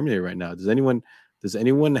versus Terminator right now. Does anyone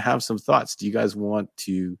have some thoughts? Do you guys want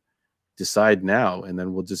to decide now, and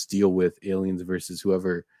then we'll just deal with Aliens versus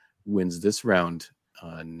whoever wins this round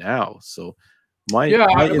now? So we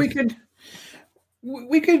could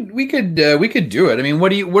do it. I mean,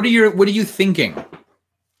 what are you thinking?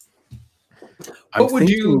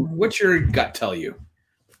 What's your gut tell you?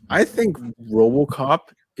 I think RoboCop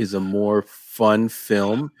is a more fun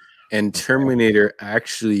film. And Terminator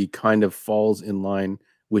actually kind of falls in line,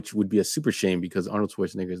 which would be a super shame because Arnold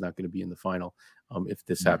Schwarzenegger is not going to be in the final if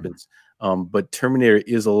this happens. But Terminator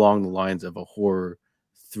is along the lines of a horror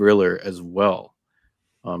thriller as well.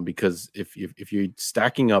 because if you're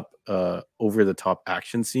stacking up over the top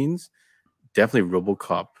action scenes, definitely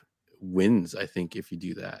RoboCop wins. I think if you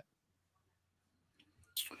do that.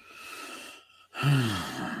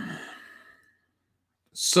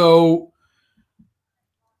 So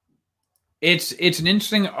it's an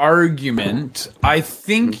interesting argument. I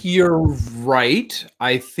think you're right.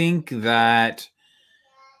 I think that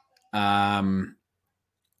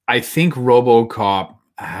I think RoboCop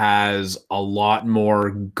has a lot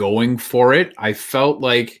more going for it. I felt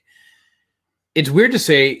like it's weird to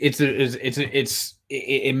say it's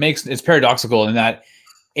paradoxical in that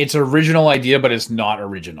it's original idea, but it's not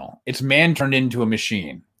original. It's man turned into a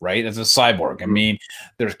machine, right? As a cyborg. I mean,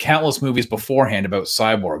 there's countless movies beforehand about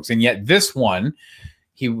cyborgs, and yet this one,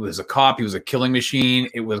 he was a cop. He was a killing machine.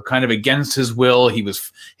 It was kind of against his will.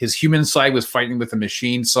 His human side was fighting with the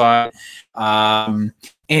machine side, and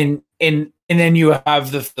then you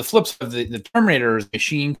have the flips of the Terminator's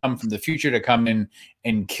machine come from the future to come in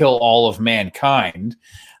and kill all of mankind,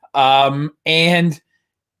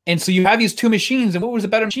 and so you have these two machines, and what was the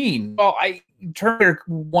better machine? Well, Terminator,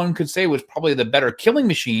 one could say, was probably the better killing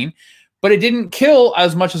machine, but it didn't kill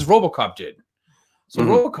as much as RoboCop did. So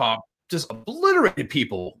RoboCop just obliterated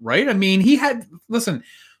people, right? I mean, listen,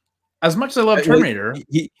 as much as I love Terminator,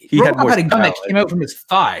 he RoboCop had a gun that came out from his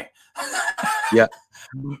thigh. Yeah.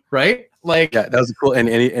 Right? Like, yeah, that was cool. And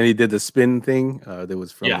he did the spin thing. That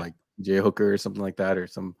was from like J Hooker or something like that, or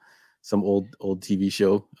some old TV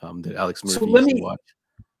show that Alex Murphy used to watch.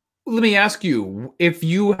 Let me ask you, if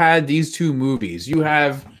you had these two movies, you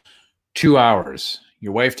have 2 hours,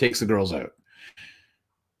 your wife takes the girls out.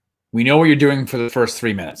 We know what you're doing for the first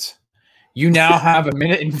 3 minutes. You now have 1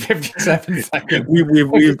 minute and 57 seconds. We've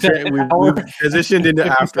transitioned into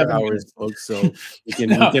after hours, folks. So we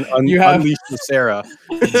can unleash the Sarah.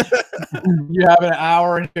 You have 1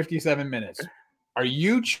 hour and 57 minutes. Are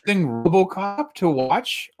you choosing RoboCop to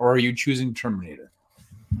watch, or are you choosing Terminator?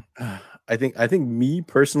 I think me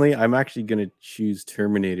personally, I'm actually gonna choose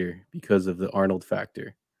Terminator because of the Arnold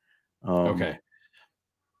factor. Okay.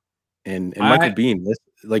 And Michael Biehn,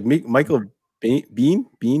 like Michael Biehn. Michael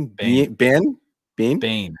Biehn.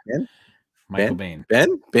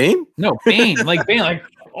 Bane? No, Bane. Like Bane. Like,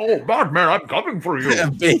 oh, Batman, I'm coming for you. Yeah,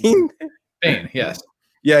 Bane. Yes.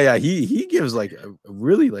 Yeah. He gives like a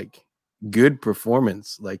really like good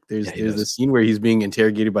performance. Like there's a scene where he's being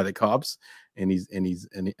interrogated by the cops. And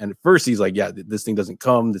at first he's like, yeah, this thing doesn't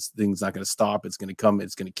come. This thing's not going to stop. It's going to come.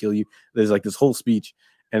 It's going to kill you. There's like this whole speech.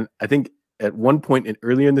 And I think at one point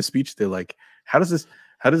earlier in the speech, they're like, how does this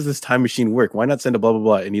time machine work? Why not send a blah, blah,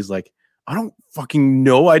 blah? And he's like, I don't fucking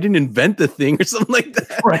know. I didn't invent the thing or something like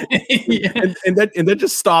that. Right. Yeah. and that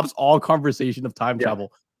just stops all conversation of time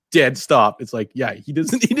travel. Dead stop. It's like, yeah, he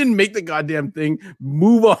didn't make the goddamn thing.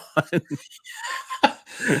 Move on.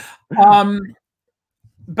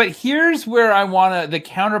 But here's where I want the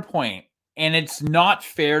counterpoint, and it's not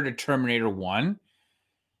fair to Terminator 1.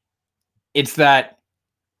 It's that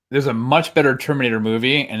there's a much better Terminator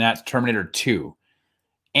movie, and that's Terminator 2.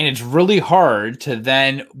 And it's really hard to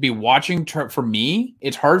then be watching, for me,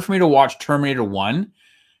 it's hard for me to watch Terminator 1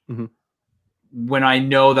 when I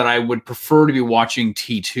know that I would prefer to be watching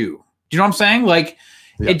T2. Do you know what I'm saying? Like,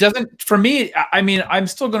 it doesn't, for me, I mean, I'm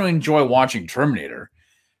still going to enjoy watching Terminator.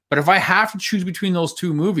 But if I have to choose between those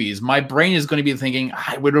two movies, my brain is going to be thinking,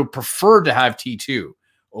 I would have preferred to have T2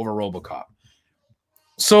 over RoboCop.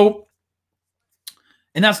 So,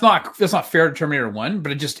 and that's not fair to Terminator 1,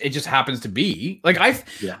 but it just happens to be. Like I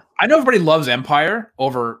know everybody loves Empire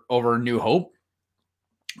over New Hope,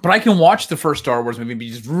 but I can watch the first Star Wars movie and be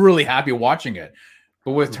just really happy watching it.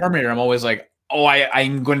 But with Terminator, I'm always like, oh,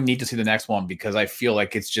 I'm going to need to see the next one because I feel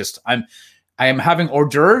like it's just I am having hors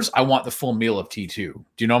d'oeuvres. I want the full meal of T2. Do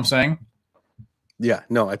you know what I'm saying? Yeah,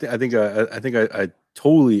 no, I think I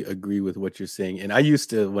totally agree with what you're saying. And I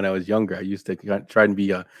used to, when I was younger, I used to try and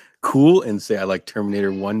be cool and say I like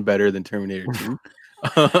Terminator 1 better than Terminator 2.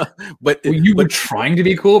 But you were trying to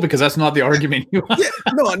be cool because that's not the argument you want.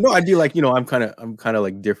 No, I'd be like, I'm kind of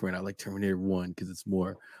like different. I like Terminator 1 because it's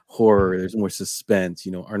more horror. There's more suspense.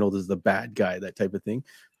 Arnold is the bad guy, that type of thing.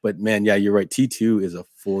 But man, yeah, you're right. T2 is a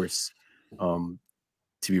force to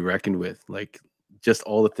be reckoned with. Like just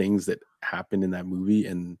all the things that happened in that movie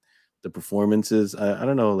and the performances. I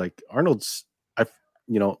don't know, like Arnold's,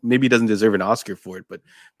 maybe he doesn't deserve an Oscar for it,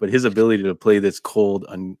 but his ability to play this cold,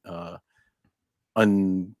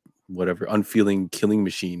 unfeeling killing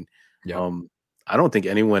machine. I don't think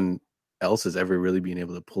anyone else has ever really been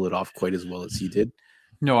able to pull it off quite as well as he did.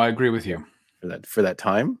 No, I agree with you for that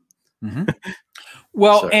time.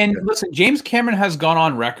 Well, listen, James Cameron has gone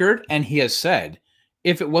on record and he has said,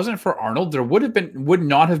 if it wasn't for Arnold, there would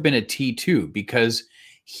not have been a T2 because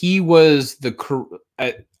he was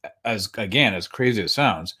as crazy as it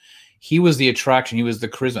sounds, he was the attraction. He was the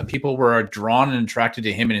charisma. People were drawn and attracted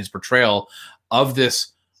to him in his portrayal of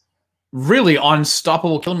this really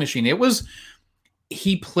unstoppable killing machine.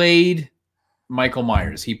 He played Michael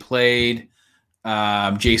Myers. He played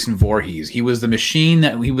Jason Voorhees. He was the machine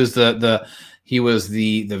he was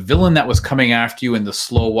the villain that was coming after you in the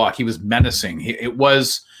slow walk. He was menacing. It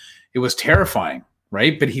was terrifying,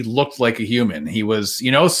 right? But he looked like a human. He was,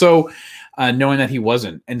 so knowing that he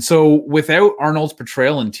wasn't. And so without Arnold's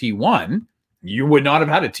portrayal in T1, you would not have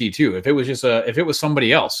had a T2. If it was if it was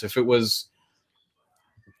somebody else, if it was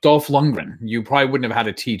Dolph Lundgren, you probably wouldn't have had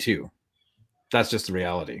a T2. That's just the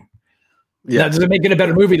reality. Yeah. Now, does it make it a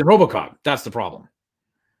better movie than RoboCop? That's the problem.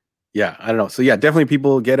 Yeah, I don't know. So yeah, definitely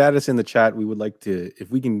people get at us in the chat. We would like to, if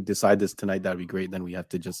we can decide this tonight, that'd be great. Then we have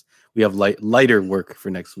lighter work for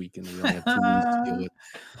next week, and we only have 2 movies to deal with.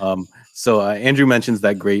 So Andrew mentions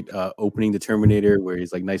that great opening to Terminator where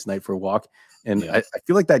he's like, "Nice night for a walk," and I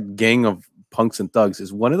feel like that gang of punks and thugs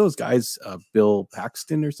is one of those guys, Bill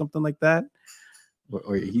Paxton or something like that,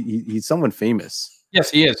 or he's someone famous. Yes,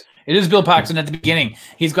 he is. It is Bill Paxton at the beginning.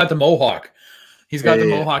 He's got the mohawk. He's got the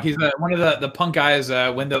mohawk. He's one of the punk guys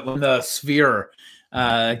when the sphere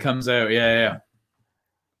comes out. Yeah.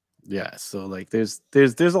 So like don't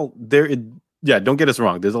get us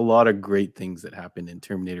wrong. There's a lot of great things that happened in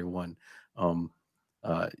Terminator 1.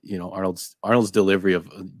 Arnold's delivery of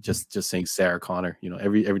just saying Sarah Connor.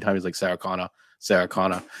 Every time he's like Sarah Connor.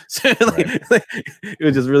 It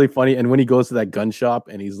was just really funny. And when he goes to that gun shop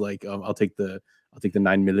and he's like, I'll take the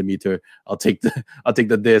 9mm. I'll take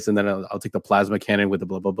the this, and then I'll take the plasma cannon with the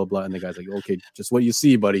blah blah blah blah. And the guy's like, okay, just what you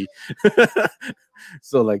see, buddy.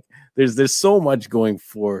 So like, there's so much going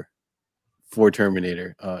for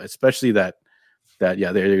Terminator, especially that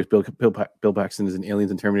there's Bill Paxton is in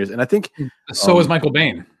Aliens and Terminators, and I think so is Michael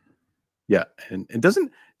Biehn. Yeah, and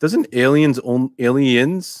doesn't Aliens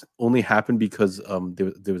only happen because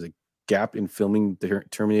there was a gap in filming the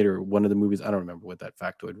Terminator, one of the movies. I don't remember what that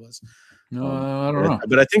factoid was. No, I don't know.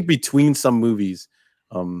 But I think between some movies,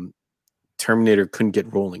 Terminator couldn't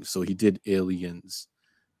get rolling, so he did Aliens,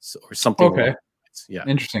 or something. Okay, yeah,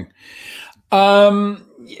 interesting. So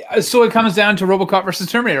it comes down to RoboCop versus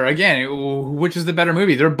Terminator again. Which is the better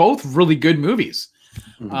movie? They're both really good movies,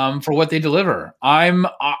 for what they deliver.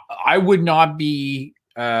 I would not be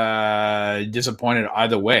disappointed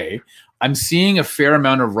either way. I'm seeing a fair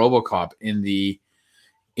amount of RoboCop in the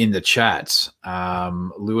chats.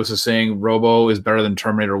 Lewis is saying Robo is better than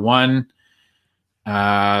Terminator 1.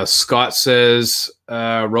 Scott says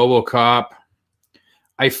RoboCop.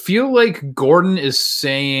 I feel like Gordon is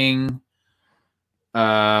saying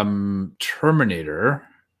Terminator.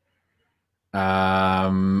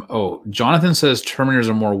 Jonathan says Terminator is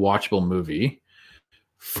a more watchable movie.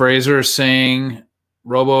 Fraser is saying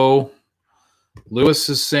Robo. Lewis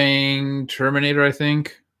is saying Terminator, I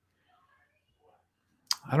think.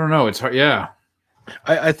 I don't know. It's hard. Yeah.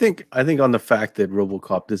 I think on the fact that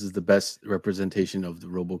RoboCop, this is the best representation of the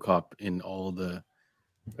RoboCop in all the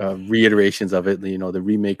reiterations of it. The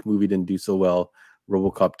remake movie didn't do so well.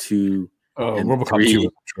 RoboCop 2. RoboCop 3 2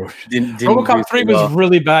 was atrocious. RoboCop 3 was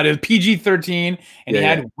really bad. It was PG-13, and he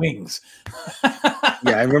had wings.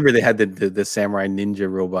 Yeah, I remember they had the Samurai Ninja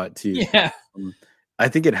robot too. Yeah. I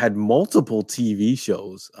think it had multiple TV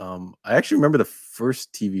shows. I actually remember the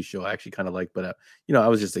first TV show I actually kind of liked, but I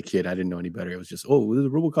was just a kid. I didn't know any better. It was just, there's a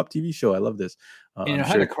RoboCop TV show. I love this. And it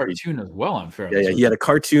had a cartoon as well, I'm fair. Yeah, he had a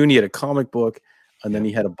cartoon, he had a comic book, and then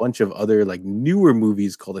he had a bunch of other like newer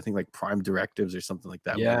movies called, I think, like Prime Directives or something like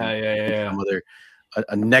that. Yeah.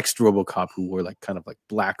 A next RoboCop who wore like kind of like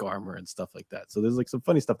black armor and stuff like that. So there's like some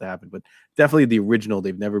funny stuff that happened, but definitely the original,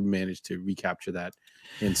 they've never managed to recapture that.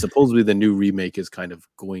 And supposedly the new remake is kind of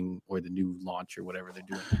going, or the new launch or whatever they're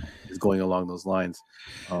doing is going along those lines.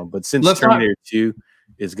 But since Terminator 2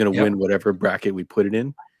 is going to win whatever bracket we put it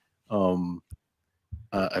in,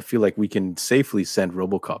 I feel like we can safely send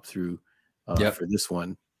RoboCop through for this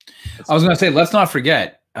one. I was going to say, let's not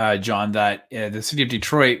forget, John, that the city of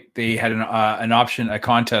Detroit, they had a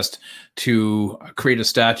contest to create a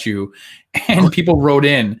statue, and people wrote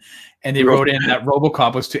in, and they wrote in that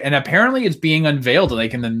RoboCop was and apparently it's being unveiled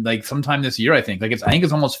sometime this year. I think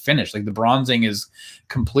it's almost finished. Like the bronzing is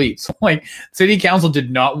complete. So like city council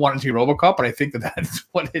did not want it to be RoboCop, but I think that's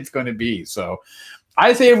what it's going to be. So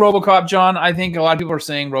I say RoboCop, John. I think a lot of people are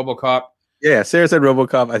saying RoboCop. Yeah, Sarah said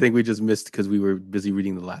RoboCop. I think we just missed because we were busy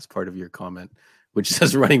reading the last part of your comment, which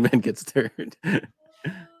says Running Man gets third.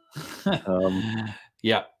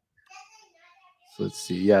 Yeah. So let's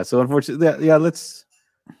see. Yeah. So unfortunately, let's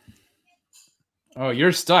Oh,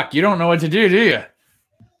 you're stuck. You don't know what to do you?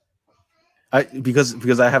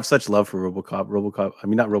 Because I have such love for RoboCop. I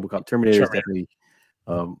mean, not RoboCop. Terminator is definitely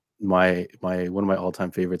my one of my all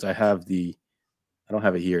time favorites. I don't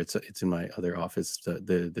have it here. It's in my other office.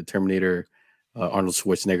 The Terminator, Arnold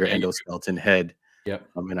Schwarzenegger endoskeleton head. Yep.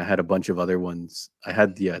 And I had a bunch of other ones. I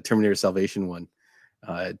had the Terminator Salvation one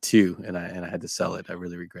too, and I had to sell it. I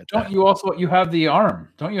really regret that. You have the arm?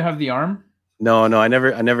 Don't you have the arm? No, I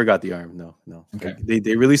never got the arm. No. Okay.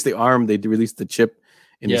 They released the arm. They released the chip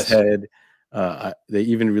in his head. They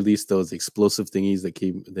even released those explosive thingies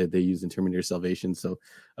that they used in Terminator Salvation. So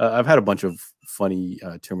I've had a bunch of funny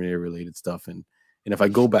Terminator related stuff, and if I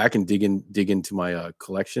go back and dig into my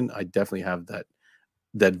collection, I definitely have that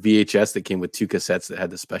VHS that came with 2 cassettes that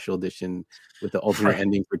had the special edition with the alternate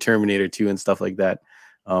ending for Terminator 2 and stuff like that.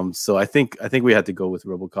 So I think we had to go with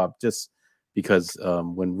RoboCop just because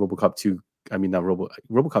when RoboCop 2, I mean not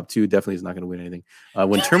RoboCop 2 definitely is not going to win anything.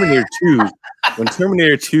 When Terminator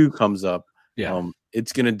 2 comes up,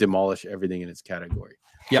 it's going to demolish everything in its category.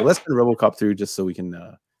 So let's put RoboCop through just so we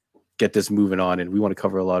can get this moving on, and we want to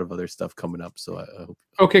cover a lot of other stuff coming up. So I hope.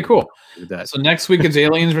 Okay, cool. With that. So next week it's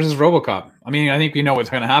Aliens versus RoboCop. I mean, I think we know what's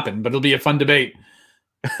going to happen, but it'll be a fun debate.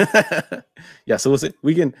 Yeah. So we'll see.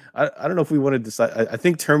 We can. I don't know if we want to decide. I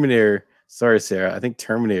think Terminator. Sorry, Sarah. I think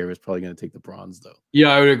Terminator is probably going to take the bronze, though. Yeah,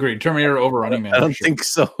 I would agree. Terminator over Running Man. I don't think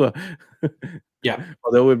so. Yeah.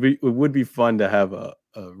 Although it would be fun to have a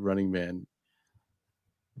Running Man,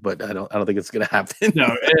 but I don't think it's going to happen.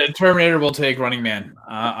 No, Terminator will take Running Man.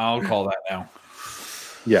 I'll call that now.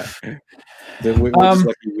 Yeah. We're just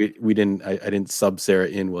lucky we didn't. I didn't sub Sarah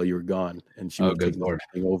in while you were gone, and she would take the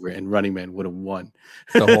thing over, and Running Man would have won.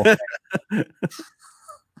 The whole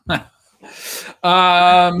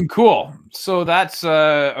thing. Cool. So that's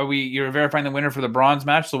you're verifying the winner for the bronze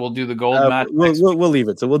match, so we'll do the gold match. We'll leave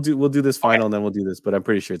it. So we'll do this final, and then we'll do this. But I'm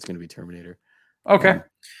pretty sure it's going to be Terminator. Okay.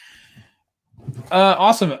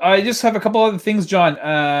 Awesome. I just have a couple other things, John.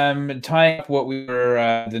 Tying up what we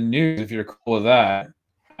were the news, if you're cool with that.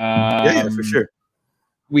 Yeah, for sure.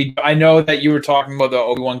 I know that you were talking about the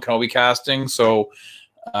Obi-Wan Kenobi casting, so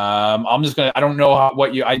I'm just gonna. I don't know I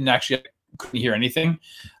couldn't hear anything.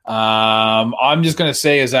 I'm just gonna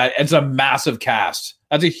say is that it's a massive cast.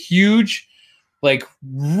 That's a huge,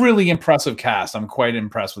 really impressive cast. I'm quite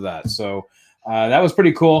impressed with that. So. That was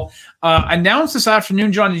pretty cool. Announced this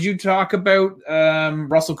afternoon, John, did you talk about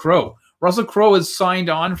Russell Crowe? Russell Crowe is signed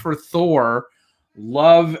on for Thor,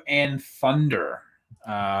 Love and Thunder,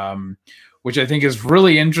 which I think is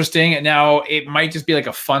really interesting. And now it might just be like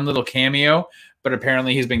a fun little cameo, but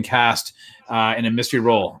apparently he's been cast in a mystery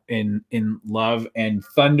role in Love and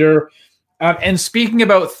Thunder. And speaking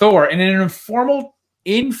about Thor, in an informal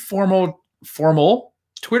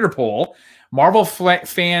Twitter poll, Marvel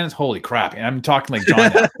fans, holy crap! And I'm talking like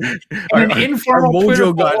John. Our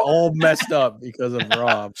mojo got all messed up because of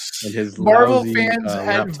Rob and his Marvel lousy, fans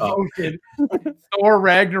had laptop. voted Thor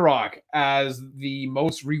Ragnarok as the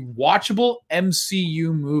most rewatchable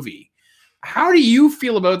MCU movie. How do you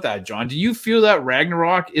feel about that, John? Do you feel that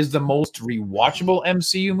Ragnarok is the most rewatchable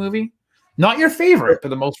MCU movie? Not your favorite, but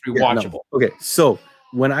the most rewatchable. Yeah, no. Okay, so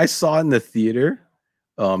when I saw it in the theater.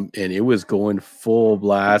 And it was going full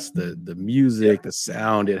blast. The music, the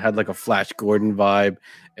sound, it had like a Flash Gordon vibe.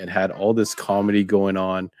 It had all this comedy going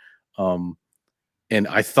on. And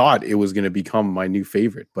I thought it was going to become my new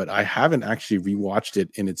favorite, but I haven't actually rewatched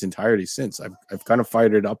it in its entirety since. I've kind of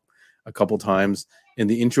fired it up a couple times. And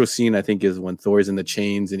the intro scene, I think, is when Thor's in the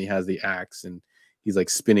chains and he has the axe and he's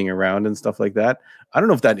like spinning around and stuff like that. I don't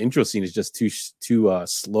know if that intro scene is just too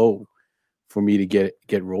slow for me to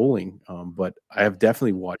get rolling, but I have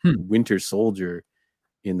definitely watched Winter Soldier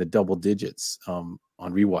in the double digits on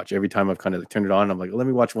rewatch. Every time I've kind of turned it on, I'm like, let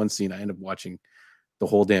me watch one scene. I end up watching the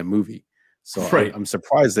whole damn movie. So I'm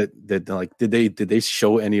surprised that like did they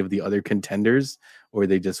show any of the other contenders, or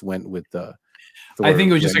they just went with the. I think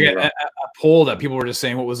it was just like a poll that people were just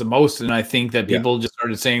saying what was the most, and I think that people just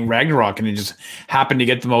started saying Ragnarok, and it just happened to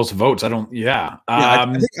get the most votes. I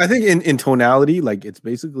think in tonality, like it's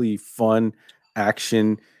basically fun,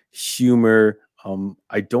 action, humor.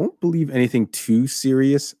 I don't believe anything too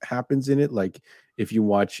serious happens in it. Like if you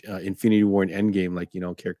watch Infinity War and Endgame, like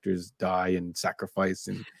characters die and sacrifice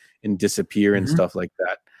and disappear and stuff like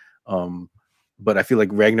that. But I feel like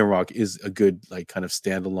Ragnarok is a good like kind of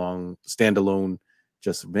standalone.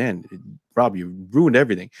 Just man, Rob, you ruined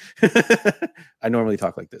everything. I normally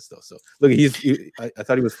talk like this though. So look, I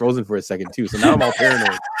thought he was frozen for a second too. So now I'm all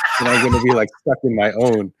paranoid, and I'm going to be like stuck in my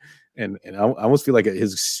own. And I almost feel like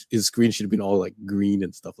his screen should have been all like green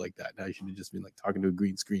and stuff like that. Now he should have just been like talking to a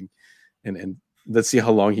green screen, and Let's see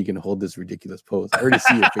how long he can hold this ridiculous pose. I already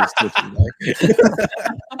see your face twitching.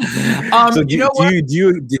 So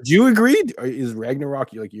did you agree? Is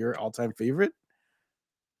Ragnarok like your all-time favorite?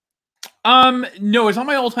 No, it's not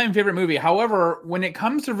my all-time favorite movie. However, when it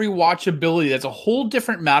comes to rewatchability, that's a whole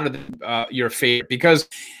different matter than your favorite, because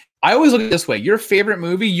I always look at it this way. Your favorite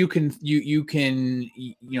movie, you can you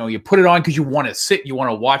put it on because you want to sit, you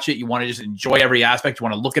want to watch it, you want to just enjoy every aspect, you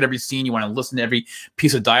want to look at every scene, you want to listen to every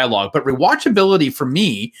piece of dialogue. But rewatchability for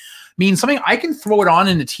me means something I can throw it on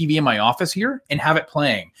in the TV in my office here and have it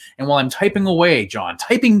playing. And while I'm typing away, John,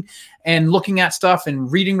 typing and looking at stuff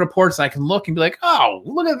and reading reports, I can look and be like, oh,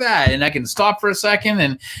 look at that. And I can stop for a second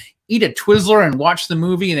and eat a Twizzler and watch the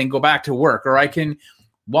movie and then go back to work. Or I can,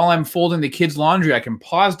 while I'm folding the kids' laundry, I can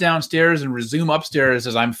pause downstairs and resume upstairs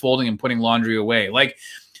as I'm folding and putting laundry away.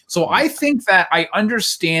 So I think that I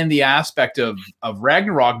understand the aspect of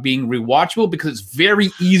Ragnarok being rewatchable because it's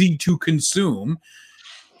very easy to consume.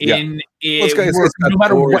 No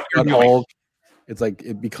matter what you're doing. Hulk. It's like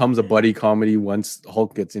it becomes a buddy comedy once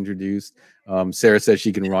Hulk gets introduced. Sarah says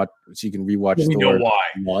she can rewatch. We know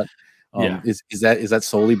why. Is that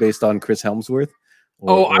solely based on Chris Hemsworth?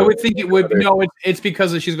 I would think it would. No, it's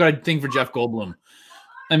because she's got a thing for Jeff Goldblum.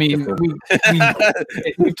 I mean,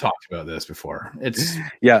 we've talked about this before.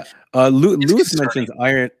 Lewis mentions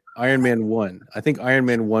Iron Man 1. I think Iron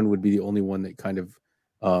Man 1 would be the only one that kind of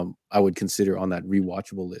I would consider on that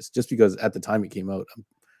rewatchable list, just because at the time it came out,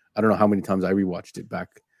 I don't know how many times I rewatched it back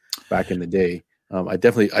in the day. I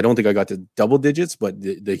don't think I got to double digits, but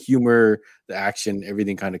the humor, the action,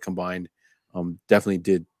 everything kind of combined, definitely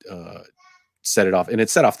did set it off, and it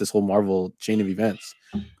set off this whole Marvel chain of events.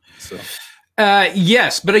 So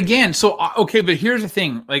yes, but again, but here's the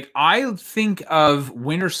thing. Like, I think of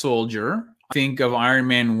Winter Soldier, I think of Iron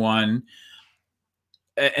Man 1,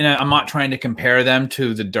 and I'm not trying to compare them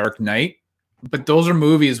to The Dark Knight, but those are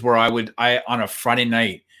movies where I on a Friday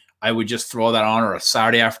night, I would just throw that on, or a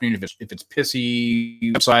Saturday afternoon if it's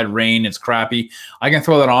pissy outside, rain, it's crappy, I can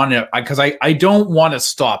throw that on because I don't want to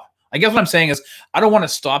stop. I guess what I'm saying is I don't want to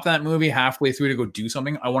stop that movie halfway through to go do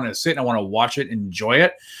something. I want to sit and I want to watch it, enjoy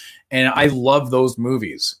it. And I love those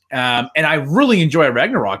movies. And I really enjoy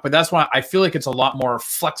Ragnarok, but that's why I feel like it's a lot more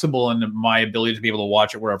flexible in my ability to be able to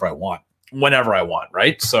watch it wherever I want, whenever I want,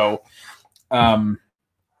 right? So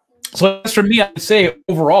that's for me, I'd say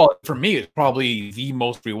overall, for me, it's probably the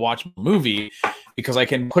most rewatchable movie because I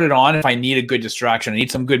can put it on if I need a good distraction. I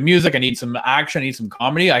need some good music. I need some action. I need some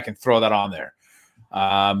comedy. I can throw that on there.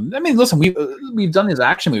 I mean, listen, we've done these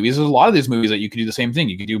action movies. There's a lot of these movies that you could do the same thing.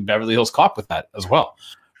 You could do Beverly Hills Cop with that as well,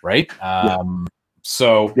 right?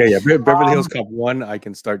 So Beverly Hills Cop 1, I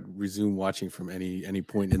can resume watching from any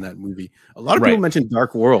point in that movie. A lot of people mention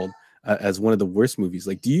Dark World as one of the worst movies.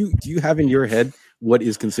 Like, do you have in your head what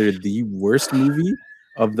is considered the worst movie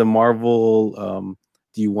of the Marvel?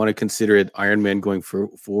 Do you want to consider it Iron Man going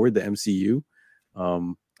forward, the MCU?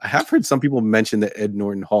 I have heard some people mention the Ed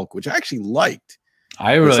Norton Hulk, which I actually liked.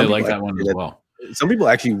 I really like that one as well. Some people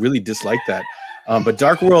actually really dislike that. But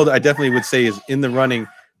Dark World, I definitely would say is in the running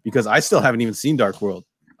because I still haven't even seen Dark World.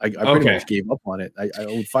 I pretty much gave up on it. I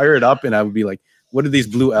would fire it up and I would be like, what are these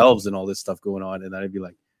blue elves and all this stuff going on? And I'd be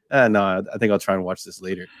like, no, I think I'll try and watch this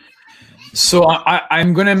later. So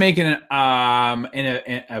I'm going to make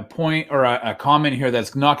a point or a comment here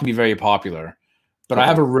that's not going to be very popular, but I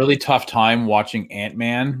have a really tough time watching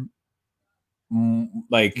Ant-Man.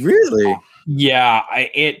 Like, really? Yeah,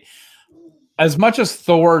 as much as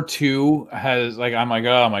Thor 2 has, like, I'm like,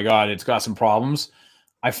 oh my god, it's got some problems.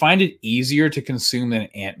 I find it easier to consume than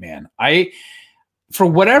Ant-Man. For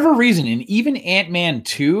whatever reason, and even Ant-Man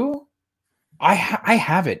 2, I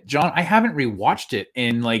have it, John. I haven't rewatched it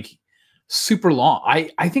in like super long.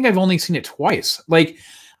 I think I've only seen it twice. Like,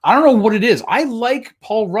 I don't know what it is. I like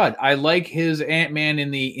Paul Rudd. I like his Ant-Man in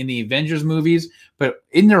the Avengers movies, but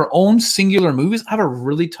in their own singular movies, I have a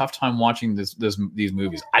really tough time watching these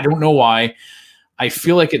movies. I don't know why. I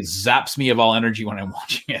feel like it zaps me of all energy when I'm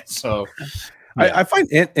watching it. So yeah. I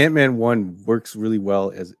find Ant-Man 1 works really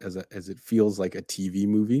well as it feels like a TV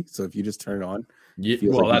movie. So if you just turn it on,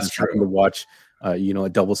 that's true. To watch a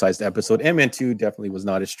double-sized episode. Ant-Man 2 definitely was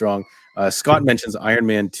not as strong. Scott mentions Iron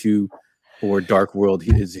Man 2 or Dark World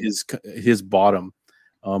is his bottom.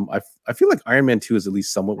 I feel like Iron Man 2 is at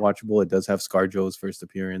least somewhat watchable. It does have ScarJo's first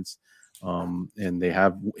appearance, and they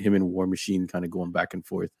have him and War Machine kind of going back and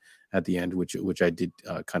forth at the end, which I did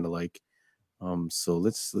kind of like. So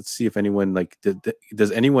let's see if anyone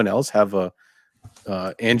does anyone else have a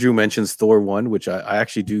Andrew mentions Thor 1, which I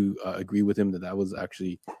actually do agree with him that was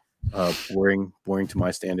actually boring to my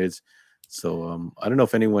standards. So I don't know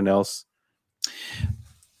if anyone else.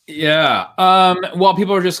 Yeah. Well,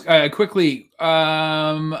 people are just quickly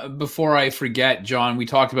before I forget, John, we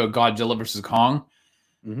talked about Godzilla versus Kong.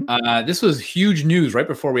 Mm-hmm. This was huge news right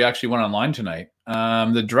before we actually went online tonight.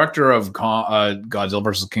 The director of Godzilla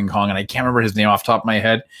versus King Kong, and I can't remember his name off the top of my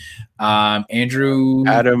head. Andrew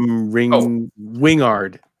Adam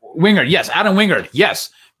Wingard. Wingard. Yes, Adam Wingard. Yes.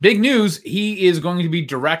 Big news. He is going to be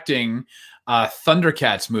directing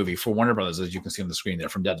Thundercats movie for Warner Brothers, as you can see on the screen there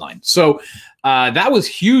from Deadline. So that was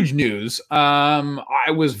huge news.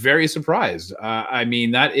 I was very surprised. I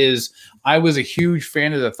mean, I was a huge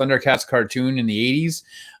fan of the Thundercats cartoon in the 80s.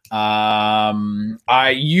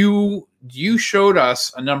 You showed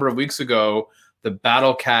us a number of weeks ago the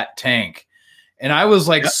Battle Cat tank. And I was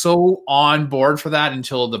like so on board for that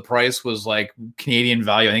until the price was like Canadian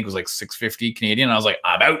value. I think it was like $650 Canadian. I was like,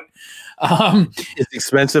 I'm out. It's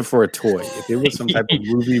expensive for a toy. If it was some type of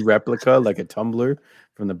movie replica, like a tumbler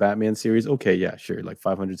from the Batman series, okay, yeah, sure, like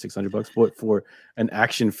 $500-$600. But for an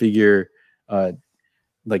action figure, like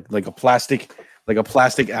a plastic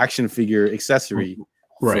action figure accessory,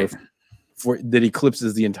 right, for that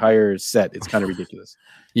eclipses the entire set, it's kind of ridiculous.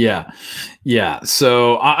 Yeah.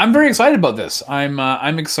 So I'm very excited about this.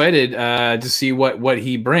 I'm excited to see what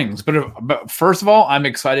he brings. But first of all, I'm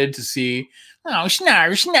excited to see. Oh,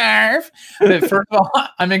 snarf. But first of all,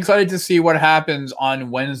 I'm excited to see what happens on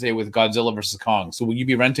Wednesday with Godzilla versus Kong. So will you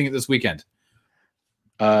be renting it this weekend?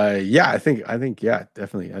 Yeah, I think yeah,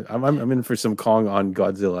 definitely. I'm in for some Kong on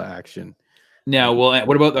Godzilla action. Now, well,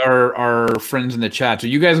 what about our friends in the chat? So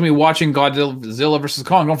you guys will be watching Godzilla versus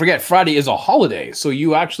Kong. Don't forget, Friday is a holiday, so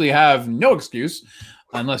you actually have no excuse,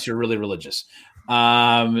 unless you're really religious,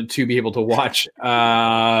 to be able to watch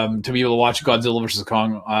Godzilla versus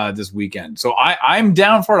Kong this weekend. So I'm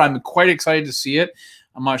down for it. I'm quite excited to see it.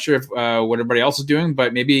 I'm not sure if what everybody else is doing,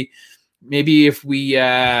 but maybe if we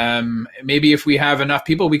have enough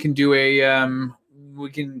people, we can do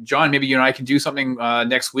John, maybe you and I can do something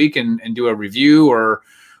next week and do a review or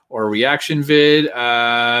a reaction vid.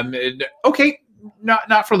 Okay,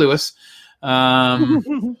 not for Lewis. But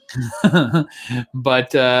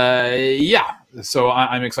yeah, so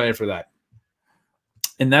I'm excited for that.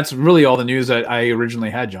 And that's really all the news that I originally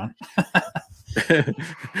had, John.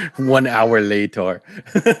 1 hour later.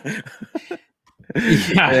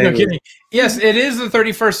 Yeah, no kidding. Yes, it is the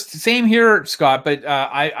 31st. Same here, Scott. But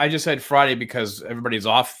I just said Friday because everybody's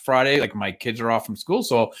off Friday. Like my kids are off from school,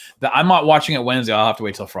 so I'm not watching it Wednesday. I'll have to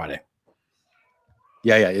wait till Friday.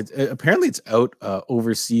 Yeah. Apparently it's out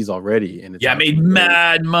overseas already, and it's made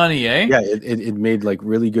mad money, eh? Yeah, it made like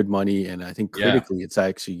really good money, and I think critically it's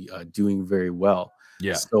actually doing very well.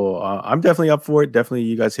 Yeah. So I'm definitely up for it. Definitely,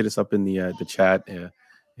 you guys hit us up in the chat.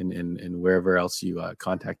 And wherever else you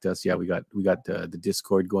contact us. Yeah, we got the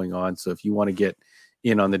Discord going on. So if you want to get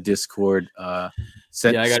in on the Discord,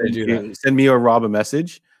 send me or Rob a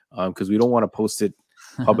message because we don't want to post it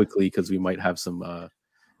publicly because we might have some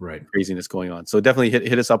craziness going on. So definitely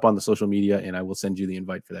hit us up on the social media, and I will send you the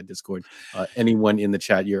invite for that Discord. Anyone in the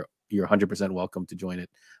chat, you're 100% welcome to join it.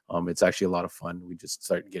 It's actually a lot of fun. We just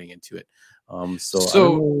started getting into it.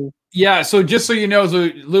 So just so you know,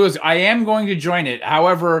 Lewis, I am going to join it.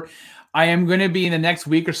 However, I am going to be in the next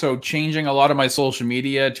week or so changing a lot of my social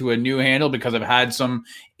media to a new handle because I've had some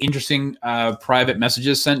interesting private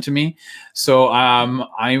messages sent to me. So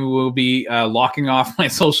I will be locking off my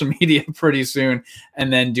social media pretty soon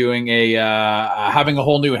and then doing having a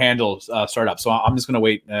whole new handle start up. So I'm just going to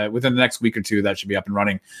wait within the next week or two. That should be up and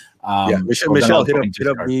running. Michelle, hit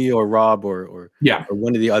up me or Rob or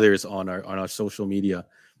one of the others on our social media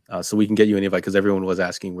so we can get you an invite because everyone was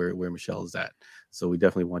asking where Michelle is at. So we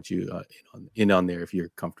definitely want you in on there if you're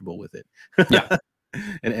comfortable with it. Yeah.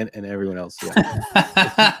 and everyone else.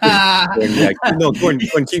 Yeah. Gordon,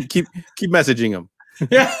 keep messaging them.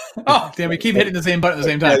 Yeah. Oh, damn, we keep hitting the same button at the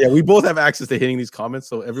same time. Yeah, we both have access to hitting these comments,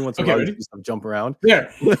 so every once in a while you just jump around.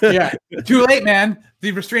 Yeah. Too late, man.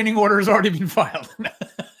 The restraining order has already been filed.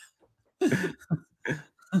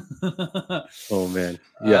 Oh man.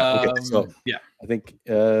 Yeah. Okay. So I think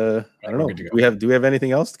I don't know. Do we have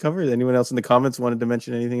anything else to cover? Anyone else in the comments wanted to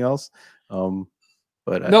mention anything else?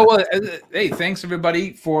 Hey, thanks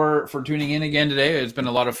everybody for tuning in again today. It's been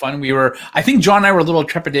a lot of fun. I think John and I were a little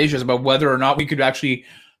trepidatious about whether or not we could actually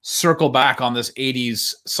circle back on this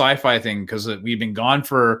 80s sci-fi thing because we've been gone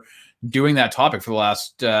for doing that topic for the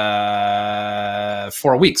last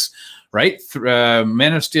 4 weeks, right?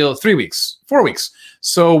 Man of Steel, 3 weeks, 4 weeks.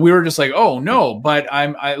 So we were just like, oh no, but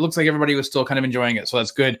it looks like everybody was still kind of enjoying it. So that's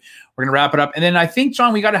good. We're going to wrap it up. And then I think,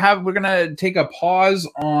 John, we're going to take a pause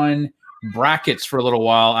on brackets for a little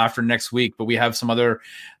while after next week, but we have some other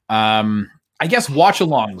I guess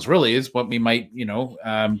watch-alongs really is what we might,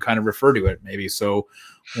 kind of refer to it maybe. So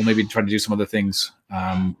we'll maybe try to do some other things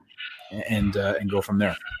and go from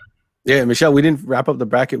there. Yeah, Michelle, we didn't wrap up the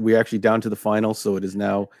bracket. We're actually down to the final, so it is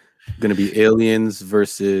now going to be Aliens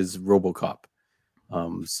versus RoboCop.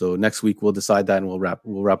 So next week we'll decide that, and we'll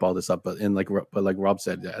wrap all this up. But like Rob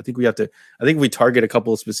said, I think we target a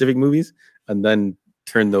couple of specific movies and then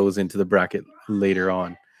turn those into the bracket later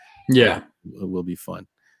on. Yeah, it will be fun.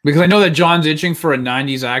 Because I know that John's itching for a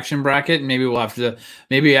 90s action bracket. Maybe we'll have to.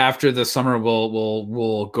 Maybe after the summer,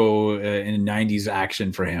 we'll go in 90s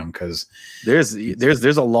action for him, because there's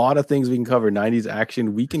a lot of things we can cover. 90s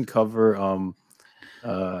action. We can cover. I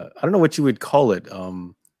don't know what you would call it.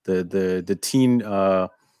 The teen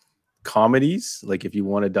comedies. Like if you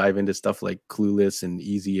want to dive into stuff like Clueless and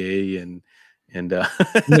Easy A and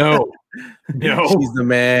no, she's the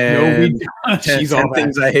man. No, she's all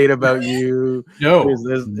things I hate about you. No,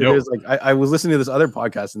 there's like I was listening to this other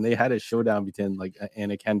podcast and they had a showdown between like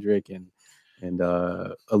Anna Kendrick and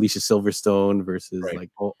Alicia Silverstone versus like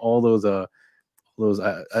all those.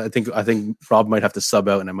 I think Rob might have to sub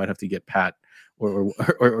out and I might have to get Pat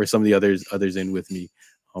or some of the others in with me.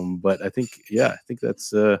 But I think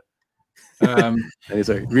that's.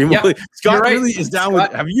 Sorry. Scott right. really is down with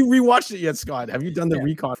it. Have you rewatched it yet, Scott? Have you done the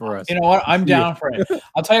recon for us? You know what? I'm down for it.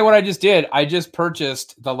 I'll tell you what I just did. I just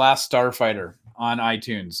purchased The Last Starfighter on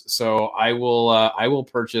iTunes. So I will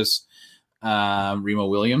purchase Remo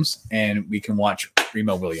Williams, and we can watch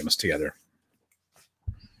Remo Williams together.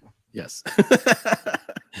 Yes.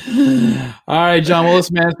 All right, John. Well,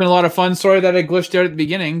 listen, man, it's been a lot of fun. Sorry that I glitched out at the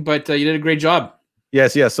beginning, but you did a great job.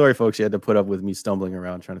 Yes. Sorry, folks. You had to put up with me stumbling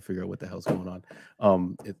around trying to figure out what the hell's going on.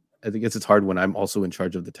 I think it's hard when I'm also in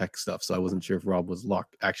charge of the tech stuff, so I wasn't sure if Rob was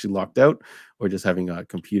actually locked out or just having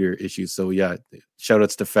computer issues. So yeah, shout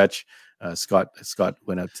outs to Fetch. Scott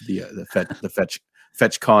went out to the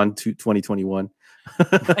Fetch Con 2021.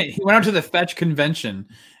 He went out to the Fetch convention,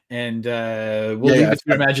 and we'll leave it to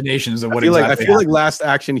your imaginations of what I feel like Last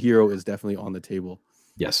Action Hero is definitely on the table.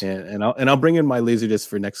 Yes, and I'll bring in my Laserdisc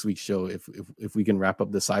for next week's show if we can wrap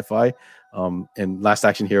up the Sci-Fi. And Last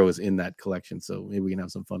Action Hero is in that collection, so maybe we can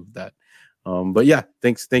have some fun with that. But yeah,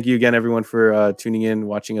 thank you again, everyone, for tuning in,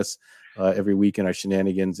 watching us every week in our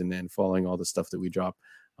shenanigans and following all the stuff that we drop.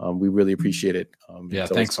 We really appreciate it.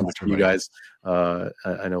 Thanks so much, you guys.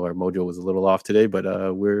 I know our mojo was a little off today, but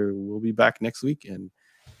we'll be back next week, and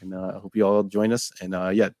I hope you all join us. And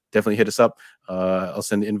definitely hit us up. I'll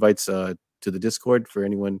send invites to the Discord for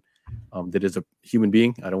anyone that is a human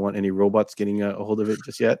being. I don't want any robots getting a hold of it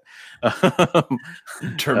just yet.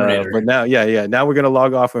 Terminator. But now, now we're going to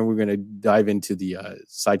log off and we're going to dive into the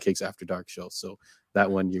Sidekicks After Dark show. So that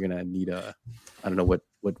one, you're going to need I don't know what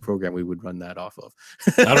program we would run that off of.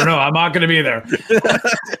 I don't know. I'm not going to be there.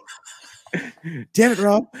 Damn it,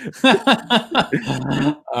 Rob.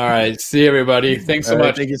 All right. See you, everybody. Thanks so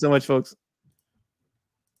much. Thank you so much, folks.